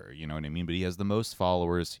younger. You know what I mean? But he has the most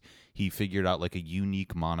followers. He figured out like a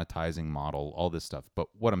unique monetizing model, all this stuff. But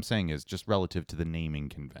what I'm saying is just relative to the naming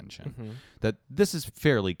convention, that this is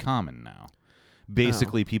fairly common now.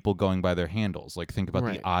 Basically, people going by their handles. Like, think about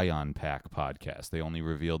the Ion Pack podcast. They only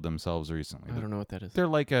revealed themselves recently. I don't know what that is. They're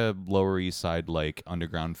like a Lower East Side, like,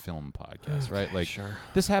 underground film podcast, right? Like,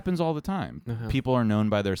 this happens all the time. People are known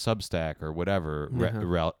by their Substack or whatever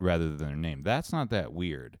rather than their name. That's not that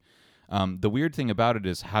weird. The weird thing about it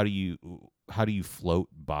is how do you float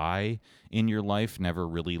by in your life, never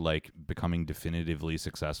really like becoming definitively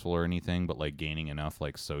successful or anything, but like gaining enough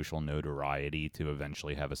like social notoriety to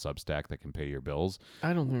eventually have a Substack that can pay your bills?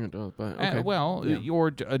 I don't think it does, but okay.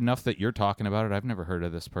 You're enough that you're talking about it. I've never heard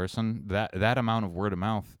of this person. That amount of word of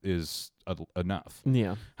mouth is enough.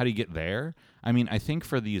 Yeah. How do you get there? I mean, I think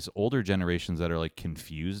for these older generations that are like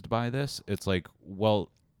confused by this, it's like,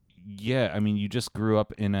 well, yeah, I mean, you just grew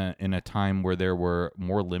up in a time where there were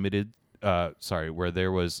more limited where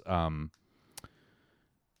there was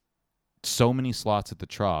so many slots at the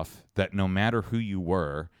trough that no matter who you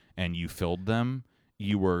were and you filled them,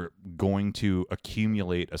 you were going to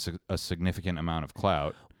accumulate a significant amount of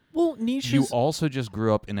clout. Well, niches. You also just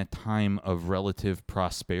grew up in a time of relative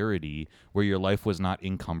prosperity where your life was not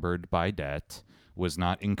encumbered by debt, was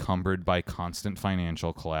not encumbered by constant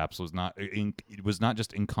financial collapse, was not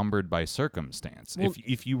just encumbered by circumstance. Well,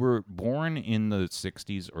 if you were born in the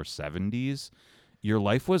 60s or 70s, your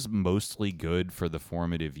life was mostly good for the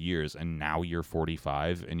formative years, and now you're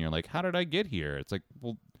 45 and you're like, how did I get here? It's like,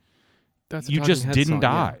 well, That's a you Talking just Heads didn't song,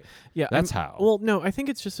 die. Yeah, That's how. Well, no, I think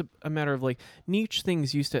it's just a matter of like niche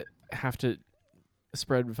things used to have to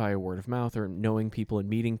spread via word of mouth or knowing people and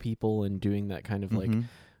meeting people and doing that kind of like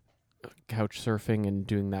couch surfing and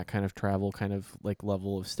doing that kind of travel kind of like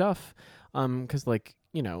level of stuff. 'Cause like,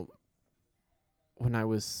 you know, when I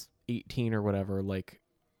was 18 or whatever, like,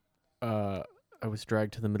 I was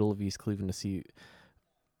dragged to the middle of East Cleveland to see,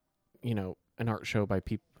 you know, an art show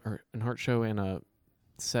and a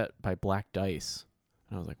set by Black Dice.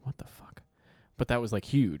 And I was like, what the fuck? But that was like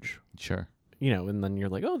huge. Sure. You know, and then you're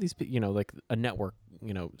like, oh, you know, like a network,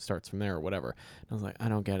 you know, starts from there or whatever. And I was like, I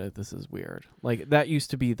don't get it. This is weird. Like that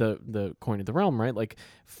used to be the coin of the realm, right? Like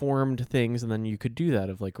formed things, and then you could do that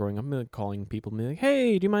of like growing up, like, calling people, and be like,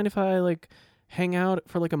 hey, do you mind if I like hang out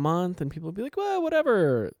for like a month? And people would be like, well,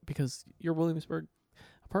 whatever, because your Williamsburg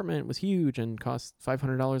apartment was huge and cost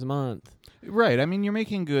 $500 a month. Right. I mean, you're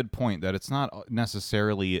making a good point that it's not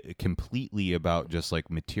necessarily completely about just like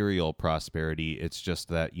material prosperity. It's just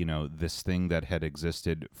that, you know, this thing that had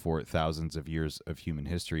existed for thousands of years of human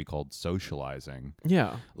history called socializing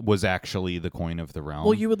was actually the coin of the realm.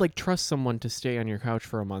 Well, you would like trust someone to stay on your couch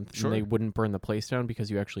for a month Sure. and they wouldn't burn the place down because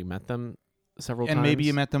you actually met them several times. And maybe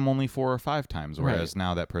you met them only 4 or 5 times, whereas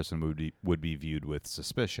now that person would be viewed with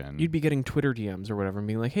suspicion. You'd be getting Twitter DMs or whatever and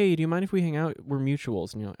being like, hey, do you mind if we hang out? We're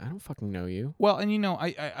mutuals. And you're like, I don't fucking know you. Well, and you know,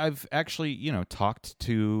 I've actually, you know, talked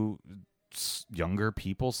to younger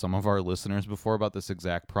people, some of our listeners before, about this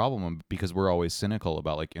exact problem, because we're always cynical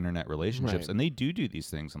about like internet relationships, and they do these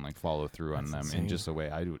things and like follow through on them insane. in just a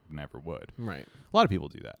way I never would. Right. A lot of people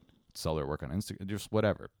do that. Sell their work on Instagram, just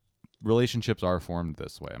whatever. Relationships are formed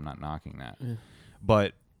this way. I'm not knocking that.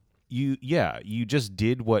 But you just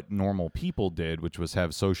did what normal people did, which was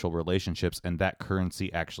have social relationships, and that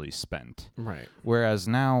currency actually spent. Right. Whereas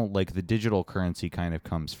now, like, the digital currency kind of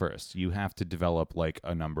comes first. You have to develop like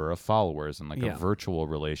a number of followers and like a virtual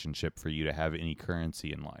relationship for you to have any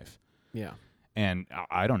currency in life. Yeah. And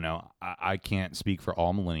I don't know. I can't speak for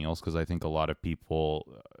all millennials, because I think a lot of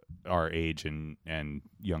people our age and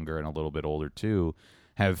younger and a little bit older too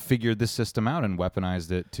have figured this system out and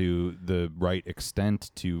weaponized it to the right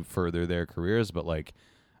extent to further their careers. But like,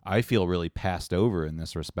 I feel really passed over in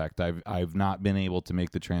this respect. I've not been able to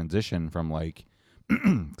make the transition from like,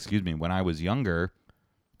 excuse me, when I was younger.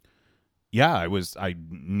 Yeah, I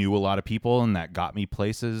knew a lot of people, and that got me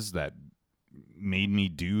places, that made me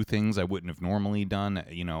do things I wouldn't have normally done.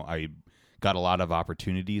 You know, I got a lot of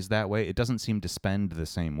opportunities that way. It doesn't seem to spend the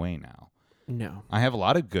same way now. No. I have a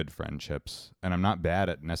lot of good friendships, and I'm not bad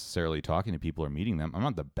at necessarily talking to people or meeting them. I'm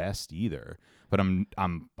not the best either, but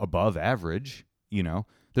I'm above average, you know.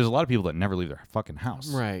 There's a lot of people that never leave their fucking house.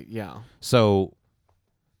 Right, yeah. So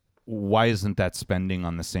why isn't that spending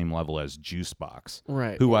on the same level as Juicebox?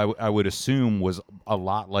 Right. Who I would assume was a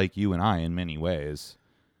lot like you and I in many ways,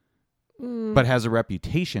 but has a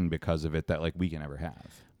reputation because of it that like we can never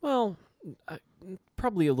have. Well,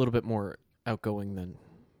 probably a little bit more outgoing than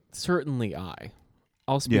certainly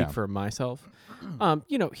I'll speak for myself.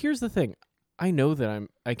 You know, here's the thing. I know that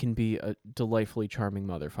I can be a delightfully charming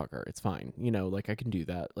motherfucker. It's fine. You know, like I can do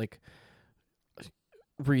that. Like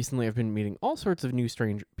recently I've been meeting all sorts of new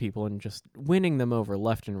strange people and just winning them over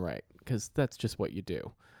left and right, because that's just what you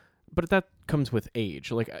do. But that comes with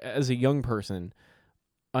age. Like as a young person,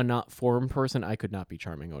 a not formed person, I could not be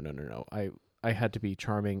charming. Oh, no. I had to be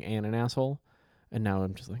charming and an asshole. And now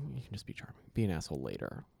I'm just like, you can just be charming. Be an asshole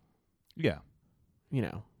later. Yeah. You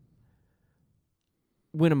know.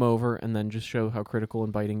 Win them over and then just show how critical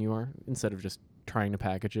and biting you are instead of just trying to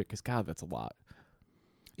package it, because, God, that's a lot.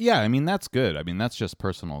 Yeah, I mean, that's good. I mean, that's just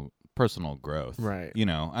personal growth. Right. You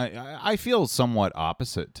know, I feel somewhat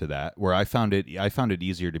opposite to that, where I found it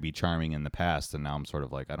easier to be charming in the past, and now I'm sort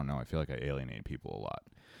of like, I don't know, I feel like I alienate people a lot.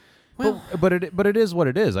 Well, but it is what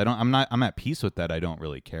it is. I'm at peace with that. I don't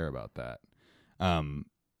really care about that.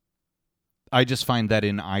 I just find that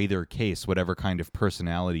in either case, whatever kind of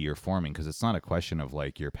personality you're forming, because it's not a question of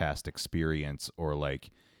like your past experience or like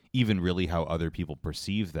even really how other people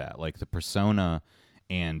perceive that, like the persona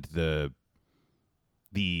and the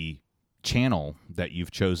channel that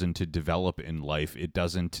you've chosen to develop in life, it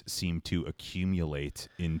doesn't seem to accumulate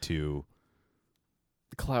into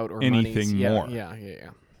clout or anything more. Yeah.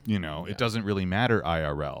 You know, it doesn't really matter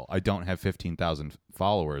IRL. I don't have 15,000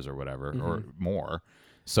 followers or whatever, or more,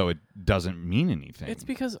 so it doesn't mean anything. It's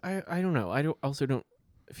because I don't know. I also don't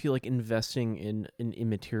feel like investing in an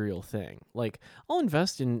immaterial thing. Like, I'll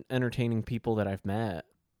invest in entertaining people that I've met,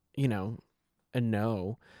 you know, and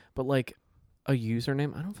know, but like a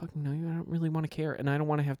username, I don't fucking know you. I don't really want to care, and I don't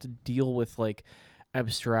want to have to deal with like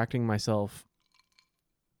abstracting myself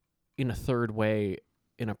in a third way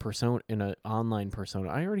in an online persona.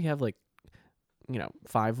 I already have like,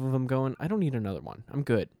 5 of them going. I don't need another one. I'm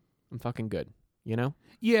good. I'm fucking good. You know?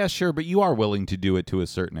 Yeah, sure, but you are willing to do it to a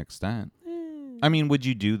certain extent. I mean, would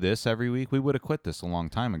you do this every week? We would have quit this a long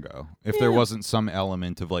time ago if there wasn't some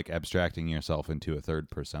element of like abstracting yourself into a third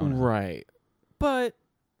persona. Right. But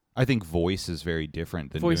I think voice is very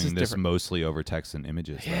different than doing this mostly over text and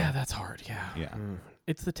images. Yeah, though. that's hard. Yeah. Yeah.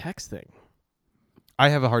 It's the text thing. I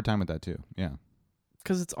have a hard time with that too. Yeah.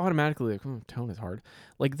 Because it's automatically like, tone is hard.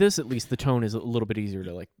 Like this, at least the tone is a little bit easier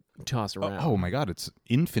to like toss around. Oh my God, it's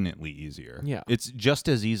infinitely easier. Yeah. It's just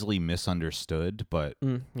as easily misunderstood, but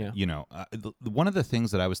one of the things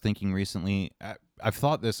that I was thinking recently, I've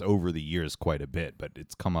thought this over the years quite a bit, but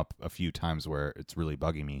it's come up a few times where it's really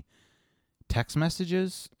bugging me. Text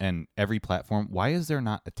messages and every platform, why is there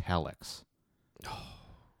not italics?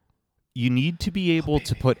 You need to be able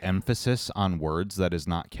to put emphasis on words that is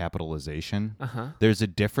not capitalization. There's a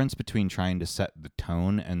difference between trying to set the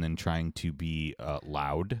tone and then trying to be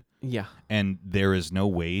loud. Yeah. And there is no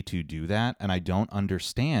way to do that. And I don't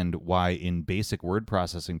understand why in basic word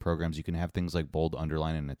processing programs you can have things like bold,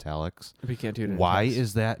 underline, and italics. We can't do it in Why text.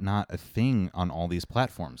 is that not a thing on all these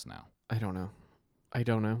platforms now? I don't know.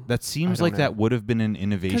 That seems like that would have been an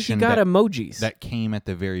innovation. Because you got emojis. That came at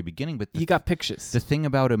the very beginning. But you got pictures. The thing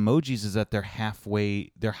about emojis is that they're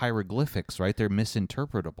hieroglyphics, right? They're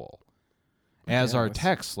misinterpretable. As are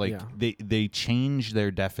texts. They change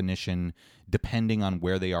their definition depending on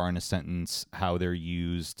where they are in a sentence, how they're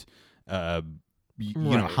used, you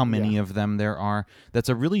know, how many of them there are. That's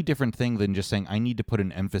a really different thing than just saying, I need to put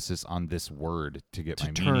an emphasis on this word to get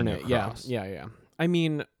my meaning across. Yeah. I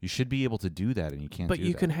mean, you should be able to do that, and you can't. But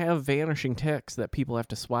you can have vanishing text that people have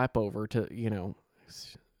to swipe over to,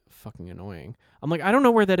 it's fucking annoying. I'm like, I don't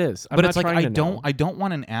know where that is. But it's like I don't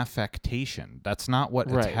want an affectation. That's not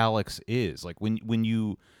what italics is. Like when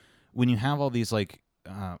you have all these like,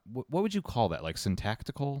 what would you call that? Like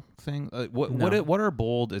syntactical thing? What are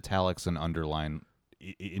bold, italics, and underline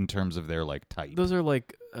in terms of their like type? Those are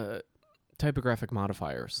like typographic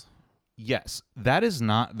modifiers. Yes, that is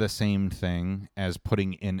not the same thing as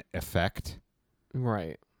putting in effect.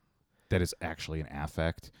 Right. That is actually an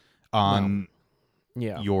affect on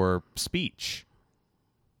your speech.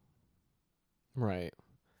 Right.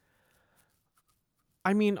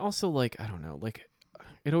 I mean, also, like, I don't know, like,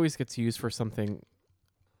 it always gets used for something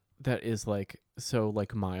that is, like, so,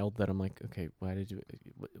 like, mild that I'm like, okay, what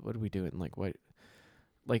are we doing? Like, what?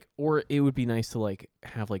 Like, or it would be nice to, like,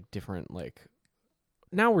 have, like, different, like,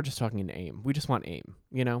 now we're just talking in AIM. We just want AIM,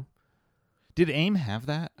 you know? Did AIM have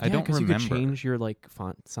that? I don't remember. Because you could change your, like,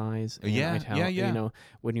 font size. And yeah. You know,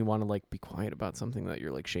 when you want to, like, be quiet about something that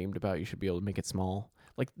you're, like, shamed about, you should be able to make it small.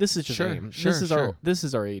 Like, this is just AIM. This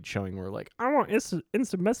is our age showing we're like, I want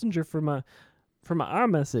instant messenger for my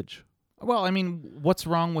iMessage. Well, I mean, what's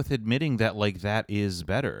wrong with admitting that, like, that is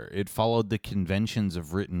better? It followed the conventions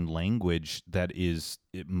of written language that is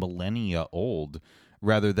millennia old,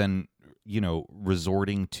 rather than, you know,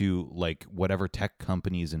 resorting to, like, whatever tech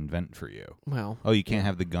companies invent for you. Well, oh, you can't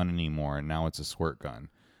have the gun anymore, and now it's a squirt gun.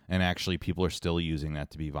 And actually, people are still using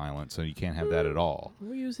that to be violent, so you can't have that at all.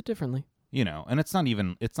 We use it differently. You know, and it's not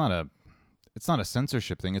a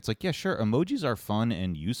censorship thing. It's like, yeah, sure, emojis are fun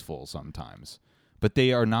and useful sometimes, but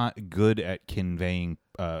they are not good at conveying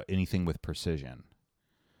anything with precision.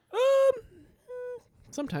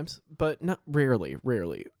 Sometimes, but not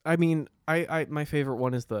rarely. I mean, I my favorite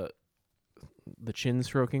one is the chin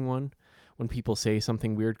stroking one, when people say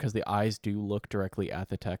something weird because the eyes do look directly at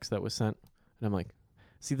the text that was sent, and I'm like,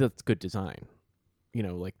 see, that's good design. You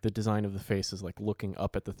know, like the design of the face is like looking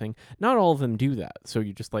up at the thing. Not all of them do that, so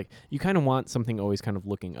you just like, you kind of want something always kind of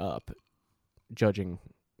looking up, judging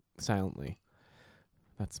silently.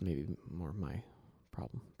 That's maybe more my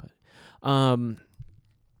problem, but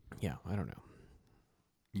yeah, I don't know.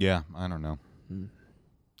 Yeah, I don't know.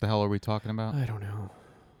 The hell are we talking about? I don't know.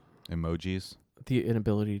 Emojis? The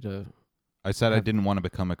inability to... I said I didn't want to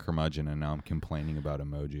become a curmudgeon, and now I'm complaining about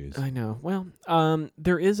emojis. I know. Well,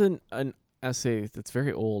 there is an essay that's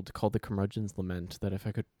very old called The Curmudgeon's Lament that if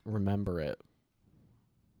I could remember it,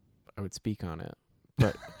 I would speak on it.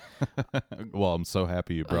 But well, I'm so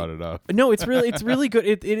happy you brought it up. No, it's really good.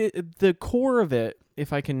 It the core of it,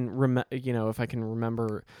 if I can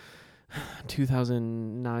remember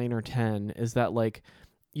 2009 or 10, is that like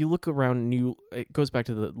you look around it goes back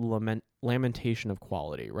to the lamentation of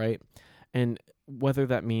quality, right? And whether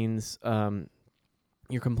that means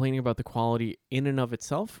you're complaining about the quality in and of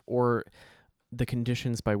itself, or the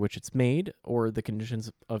conditions by which it's made, or the conditions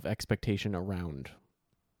of expectation around.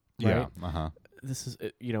 Right? Yeah. This is,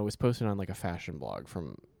 it was posted on like a fashion blog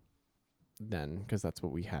from then, because that's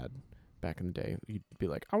what we had back in the day. You'd be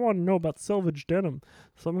like, I want to know about selvage denim,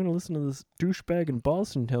 so I'm going to listen to this douchebag in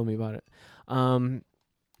Boston tell me about it.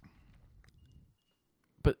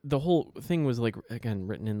 But the whole thing was like, again,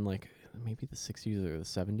 written in like maybe the 60s or the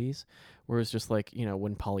 70s, where it's just like, you know,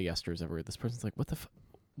 when polyester is everywhere, this person's like,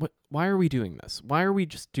 what, why are we doing this? Why are we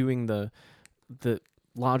just doing the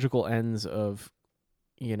logical ends of,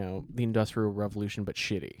 you know, the Industrial Revolution, but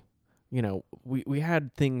shitty? You know, we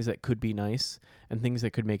had things that could be nice and things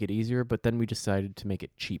that could make it easier, but then we decided to make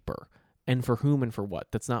it cheaper. And for whom and for what?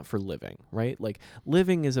 That's not for living, right? Like,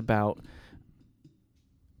 living is about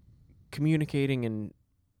communicating and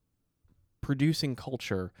producing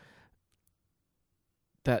culture.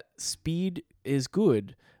 That speed is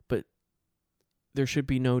good, but there should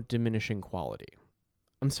be no diminishing quality.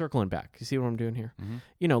 I'm circling back. You see what I'm doing here? Mm-hmm.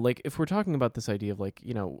 You know, like, if we're talking about this idea of, like,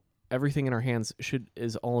 you know, everything in our hands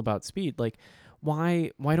is all about speed, like,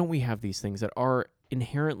 why don't we have these things that are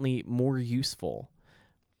inherently more useful,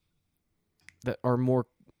 that are more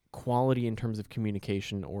quality in terms of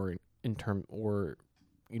communication, or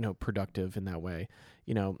you know, productive in that way,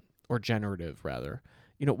 you know, or generative rather?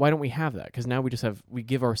 You know, why don't we have that? Because now we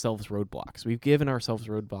give ourselves roadblocks. We've given ourselves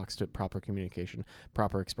roadblocks to proper communication,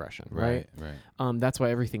 proper expression, right? Right. That's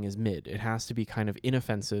why everything is mid. It has to be kind of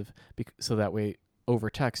inoffensive, so that way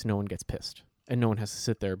over text no one gets pissed and no one has to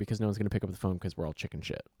sit there because no one's going to pick up the phone because we're all chicken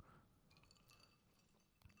shit.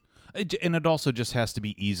 And it also just has to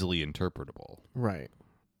be easily interpretable. Right.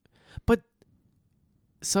 But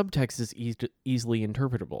subtext is easily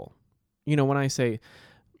interpretable. You know, when I say,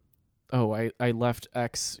 oh, I left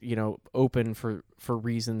X, you know, open for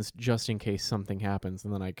reasons just in case something happens,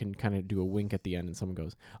 and then I can kind of do a wink at the end and someone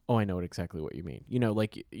goes, oh, I know exactly what you mean. You know,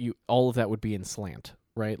 like, all of that would be in slant,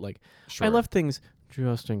 right? Like, sure. I left things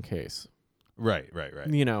just in case. Right.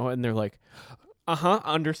 You know, and they're like,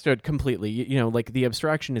 understood completely. You know, like, the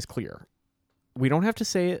abstraction is clear. We don't have to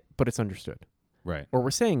say it, but it's understood. Right. Or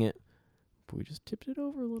we're saying it, but we just tipped it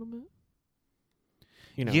over a little bit.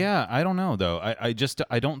 You know? Yeah, I don't know, though. I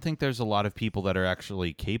don't think there's a lot of people that are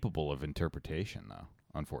actually capable of interpretation, though,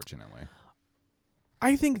 unfortunately.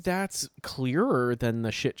 I think that's clearer than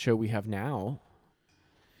the shit show we have now.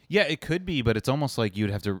 Yeah, it could be, but it's almost like you'd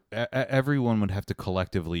have to. Everyone would have to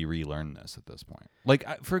collectively relearn this at this point. Like,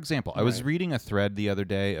 for example, I was reading a thread the other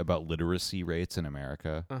day about literacy rates in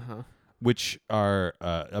America, which are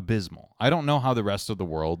abysmal. I don't know how the rest of the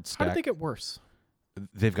world stacks. How did they get worse?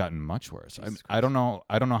 They've gotten much worse. I don't know.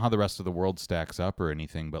 I don't know how the rest of the world stacks up or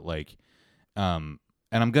anything, but like, and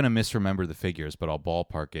I'm gonna misremember the figures, but I'll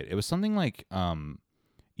ballpark it. It was something like,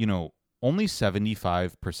 you know, only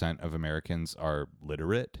 75% of Americans are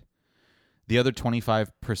literate. The other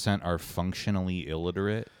 25% are functionally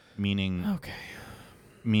illiterate, meaning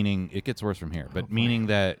it gets worse from here, but meaning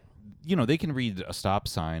that, you know, they can read a stop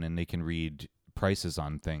sign and they can read prices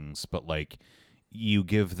on things, but like, you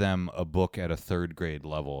give them a book at a third grade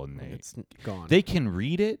level and it's gone. They can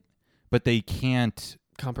read it, but they can't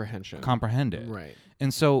comprehend it. Right.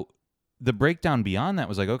 And so the breakdown beyond that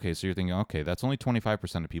was like, okay, so you're thinking, okay, that's only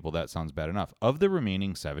 25% of people. That sounds bad enough. Of the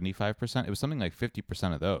remaining 75%, it was something like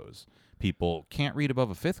 50% of those people can't read above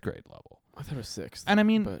a fifth grade level. I thought it was sixth. And I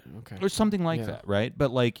mean, but, okay. or something like that, right?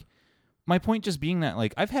 But like, my point just being that,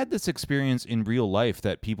 like, I've had this experience in real life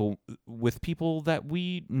that people that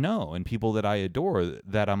we know and people that I adore,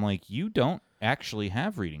 that I'm like, you don't actually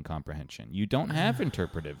have reading comprehension. You don't have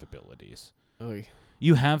interpretive abilities. Oy.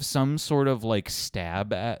 You have some sort of like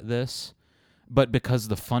stab at this, but because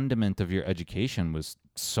the fundament of your education was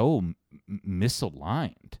so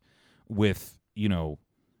misaligned with, you know,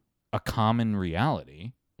 a common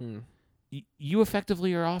reality, you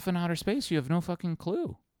effectively are off in outer space. You have no fucking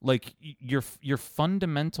clue. Like, your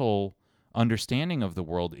fundamental understanding of the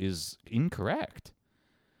world is incorrect.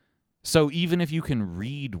 So even if you can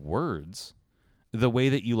read words, the way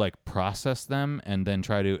that you like process them and then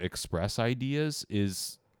try to express ideas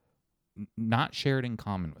is not shared in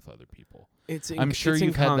common with other people. I'm sure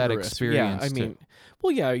you've had that experience. Yeah, I mean,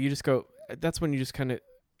 well, yeah, you just go. That's when you just kind of.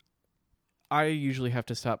 I usually have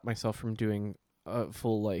to stop myself from doing a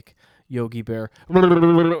full like Yogi Bear.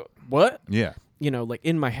 What? Yeah. You know, like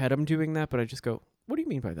in my head, I'm doing that, but I just go, "What do you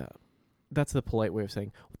mean by that?" That's the polite way of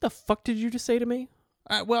saying, "What the fuck did you just say to me?"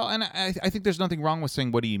 Well, and I think there's nothing wrong with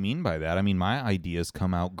saying, "What do you mean by that?" I mean, my ideas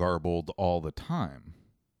come out garbled all the time.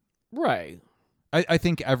 Right. I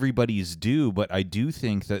think everybody's do, but I do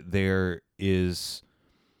think that there is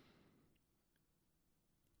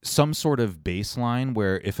some sort of baseline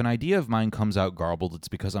where if an idea of mine comes out garbled, it's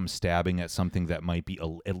because I'm stabbing at something that might be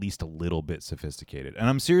at least a little bit sophisticated. And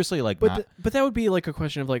I'm seriously like, but that would be like a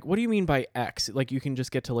question of like, what do you mean by X? Like, you can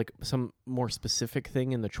just get to like some more specific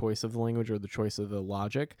thing in the choice of the language or the choice of the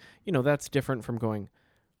logic. You know, that's different from going,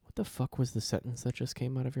 what the fuck was the sentence that just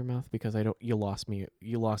came out of your mouth? Because you lost me.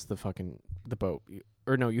 You lost the boat.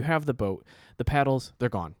 Or no, you have the boat. The paddles, they're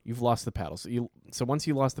gone. You've lost the paddles. So once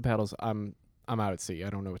you lost the paddles, I'm out at sea. I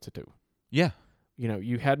don't know what to do. Yeah. You know,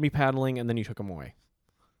 you had me paddling and then you took them away.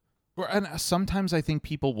 And sometimes I think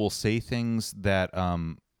people will say things that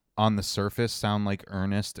on the surface sound like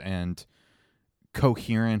earnest and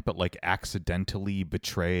coherent, but like accidentally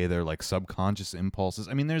betray their like subconscious impulses.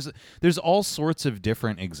 I mean, there's all sorts of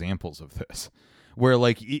different examples of this where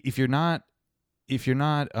like if you're not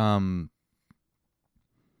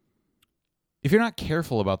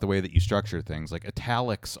careful about the way that you structure things, like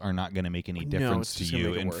italics are not going to make any difference to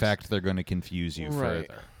you. In fact, they're going to confuse you further.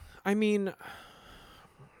 I mean,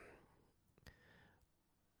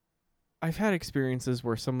 I've had experiences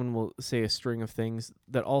where someone will say a string of things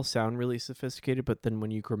that all sound really sophisticated, but then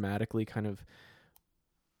when you grammatically kind of,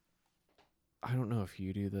 I don't know if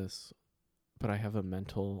you do this, but I have a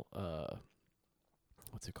mental,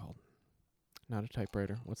 what's it called? Not a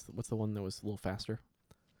typewriter. What's the one that was a little faster?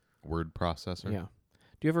 Word processor. Yeah.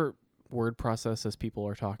 Do you ever word process as people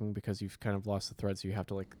are talking because you've kind of lost the thread, so you have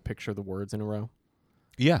to like picture the words in a row?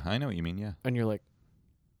 Yeah, I know what you mean. Yeah. And you're like,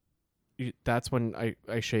 that's when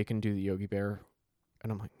I shake and do the Yogi Bear,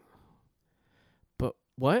 and I'm like, but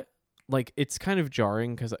what? Like, it's kind of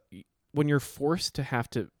jarring because when you're forced to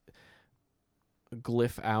have to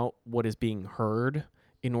glyph out what is being heard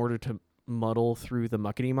in order to muddle through the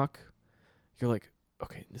muckety muck, you're like,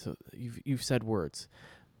 okay, so you've said words.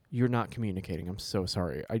 You're not communicating. I'm so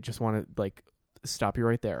sorry. I just want to like stop you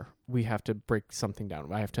right there. We have to break something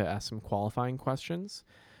down. I have to ask some qualifying questions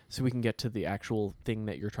so we can get to the actual thing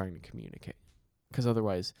that you're trying to communicate. Because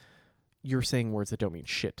otherwise, you're saying words that don't mean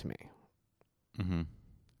shit to me. Mm-hmm.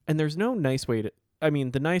 And there's no nice way to... I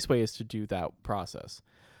mean, the nice way is to do that process.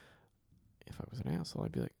 If I was an asshole,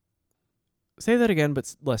 I'd be like, say that again,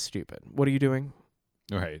 but less stupid. What are you doing?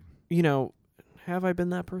 Right. You know, have I been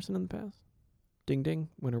that person in the past? Ding, ding.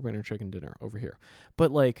 Winner, winner, chicken dinner over here.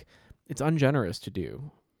 But, like, it's ungenerous to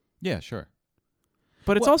do. Yeah, sure.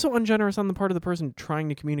 But it's also ungenerous on the part of the person trying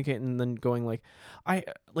to communicate and then going, like,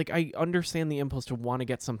 I understand the impulse to want to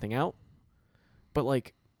get something out, but,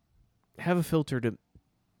 like, have a filter to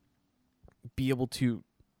be able to,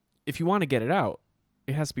 if you want to get it out,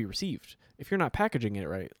 it has to be received. If you're not packaging it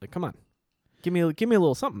right, like, come on. Give me a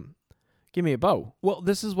little something. Give me a bow. Well,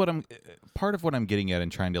 this is what part of what I'm getting at and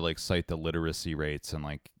trying to like cite the literacy rates and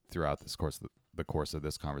like throughout the course of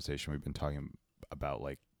this conversation, we've been talking about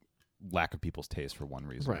like lack of people's taste for one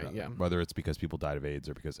reason, right? Yeah. Whether it's because people died of AIDS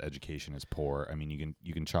or because education is poor. I mean,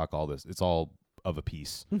 you can chalk all this. It's all of a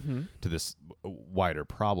piece to this wider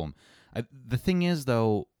problem. The thing is,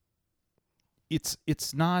 though,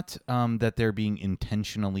 it's not that they're being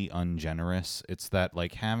intentionally ungenerous. It's that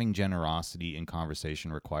like having generosity in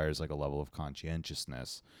conversation requires like a level of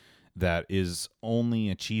conscientiousness that is only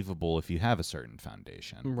achievable if you have a certain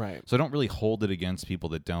foundation. Right. So I don't really hold it against people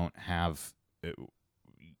that don't have,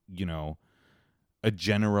 you know, a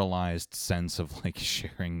generalized sense of like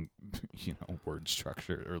sharing, you know, word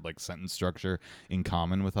structure or like sentence structure in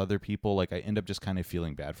common with other people. Like I end up just kind of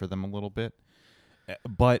feeling bad for them a little bit.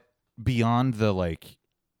 But beyond the like,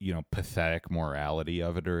 you know, pathetic morality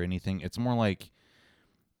of it or anything, it's more like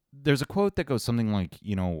there's a quote that goes something like,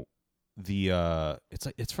 you know,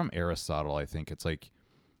 it's from Aristotle, I think. It's like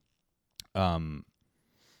the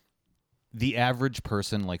average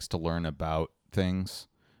person likes to learn about things,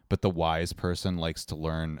 but the wise person likes to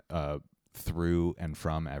learn through and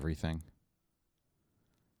from everything.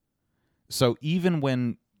 So even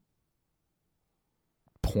when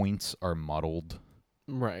points are muddled,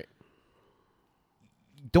 right,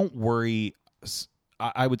 don't worry.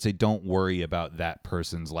 I would say don't worry about that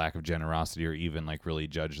person's lack of generosity or even like really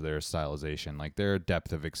judge their stylization. Like their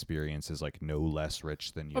depth of experience is like no less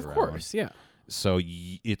rich than your own. Of course, yeah. So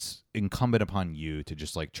it's incumbent upon you to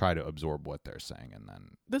just like try to absorb what they're saying and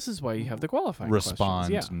then this is why you have the qualifying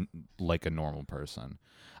respond questions. Yeah. Like a normal person.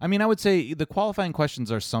 I mean, I would say the qualifying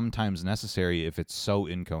questions are sometimes necessary if it's so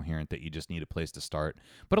incoherent that you just need a place to start.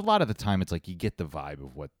 But a lot of the time it's like you get the vibe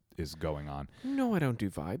of what is going on. No, I don't do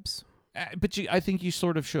vibes. But I think you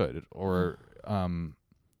sort of should. Or,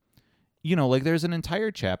 you know, like there's an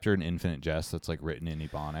entire chapter in Infinite Jest that's like written in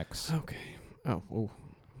Ebonics. Okay.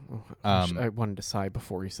 I wanted to sigh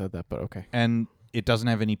before you said that, but okay. And It doesn't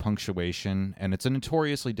have any punctuation, and it's a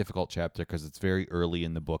notoriously difficult chapter because it's very early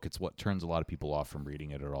in the book. It's what turns a lot of people off from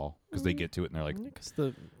reading it at all because they get to it and they're like... Because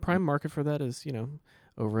the prime market for that is,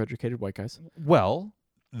 overeducated white guys. Well,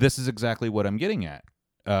 this is exactly what I'm getting at.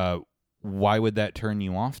 Why would that turn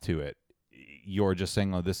you off to it? You're just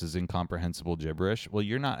saying, oh, this is incomprehensible gibberish. Well,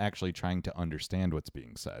 you're not actually trying to understand what's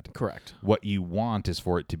being said. Correct. What you want is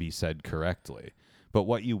for it to be said correctly. But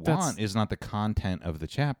what you want is not the content of the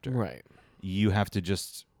chapter. Right. You have to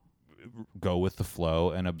just go with the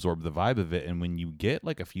flow and absorb the vibe of it. And when you get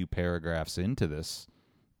like a few paragraphs into this,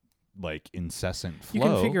 like incessant flow,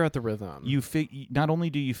 you can figure out the rhythm. Not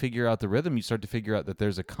only do you figure out the rhythm, you start to figure out that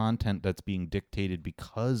there's a content that's being dictated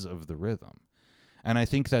because of the rhythm. And I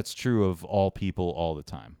think that's true of all people all the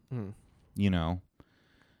time.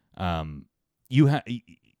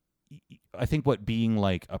 I think what being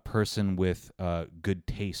like a person with good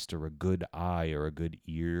taste or a good eye or a good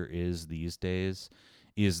ear is these days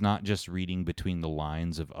is not just reading between the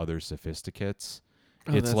lines of other sophisticates.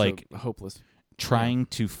 It's like hopeless. Trying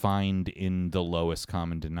to find in the lowest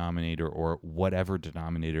common denominator or whatever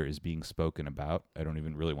denominator is being spoken about. I don't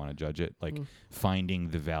even really want to judge it. Like finding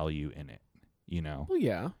the value in it. Well,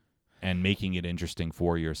 yeah. And making it interesting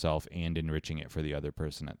for yourself and enriching it for the other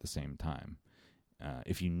person at the same time.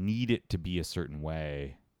 If you need it to be a certain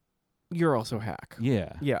way, you're also hack.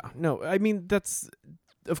 Yeah. Yeah. No, I mean that's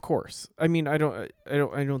of course. I mean I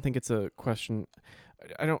don't think it's a question.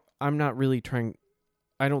 I don't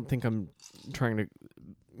think I'm trying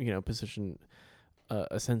to position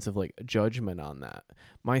a sense of like judgment on that.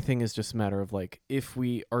 My thing is just a matter of like if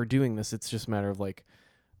we are doing this, it's just a matter of like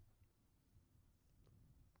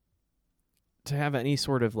to have any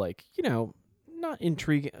sort of like, not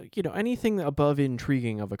intriguing, anything above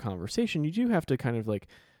intriguing of a conversation, you do have to kind of like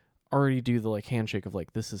already do the like handshake of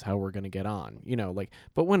like, this is how we're going to get on,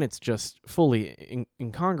 but when it's just fully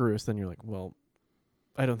incongruous, then you're like, well,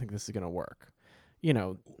 I don't think this is going to work,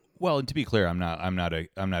 Well, and to be clear, I'm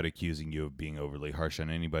not accusing you of being overly harsh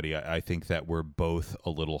on anybody. I think that we're both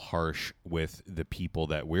a little harsh with the people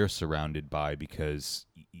that we're surrounded by because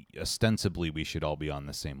ostensibly we should all be on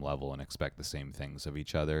the same level and expect the same things of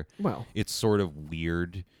each other. Well, it's sort of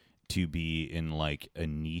weird to be in like a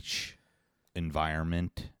niche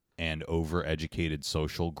environment and overeducated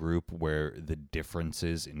social group where the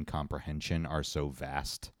differences in comprehension are so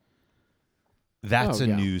vast. That's a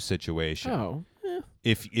new situation. Oh,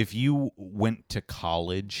 If you went to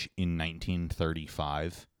college in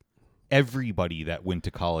 1935, everybody that went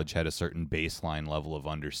to college had a certain baseline level of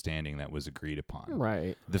understanding that was agreed upon.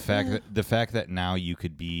 Right. The fact that now you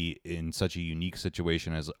could be in such a unique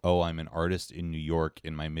situation as, oh, I'm an artist in New York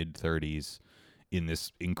in my mid-30s in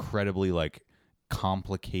this incredibly like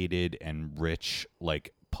complicated and rich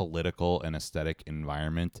like political and aesthetic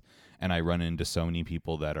environment, and I run into so many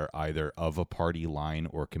people that are either of a party line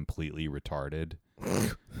or completely retarded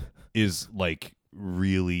is like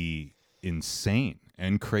really insane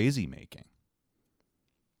and crazy making.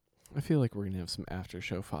 I feel like we're gonna have some after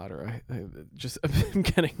show fodder. I'm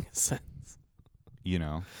getting a sense.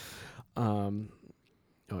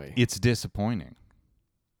 It's disappointing.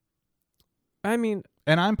 I mean,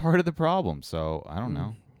 and I'm part of the problem, so I don't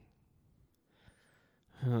know.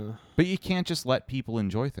 But you can't just let people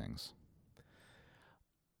enjoy things.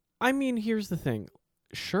 I mean, here's the thing.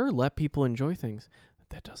 Sure, let people enjoy things.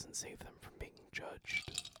 That doesn't save them from being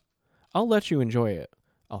judged. I'll let you enjoy it.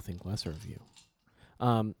 I'll think lesser of you.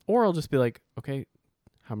 Or I'll just be like, okay,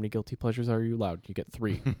 how many guilty pleasures are you allowed? You get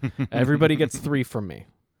 3. Everybody gets 3 from me.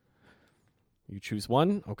 You choose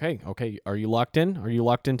one. Okay. Are you locked in? Are you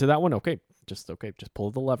locked into that one? Okay. Just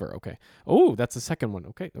pull the lever. Okay. Oh, that's the second one.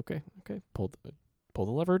 Okay. Pull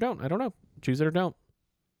the lever or don't. I don't know. Choose it or don't.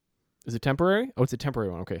 Is it temporary? Oh, it's a temporary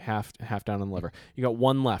one. Okay, half down on the lever. You got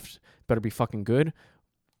one left. Better be fucking good,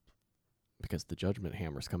 because the judgment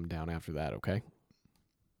hammer's coming down after that, okay?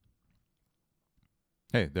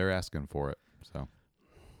 Hey, they're asking for it, so.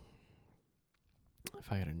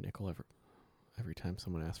 If I had a nickel every time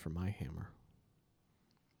someone asked for my hammer.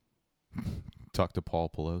 Talk to Paul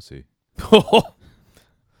Pelosi.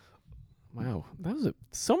 Wow, that was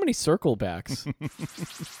so many circle backs.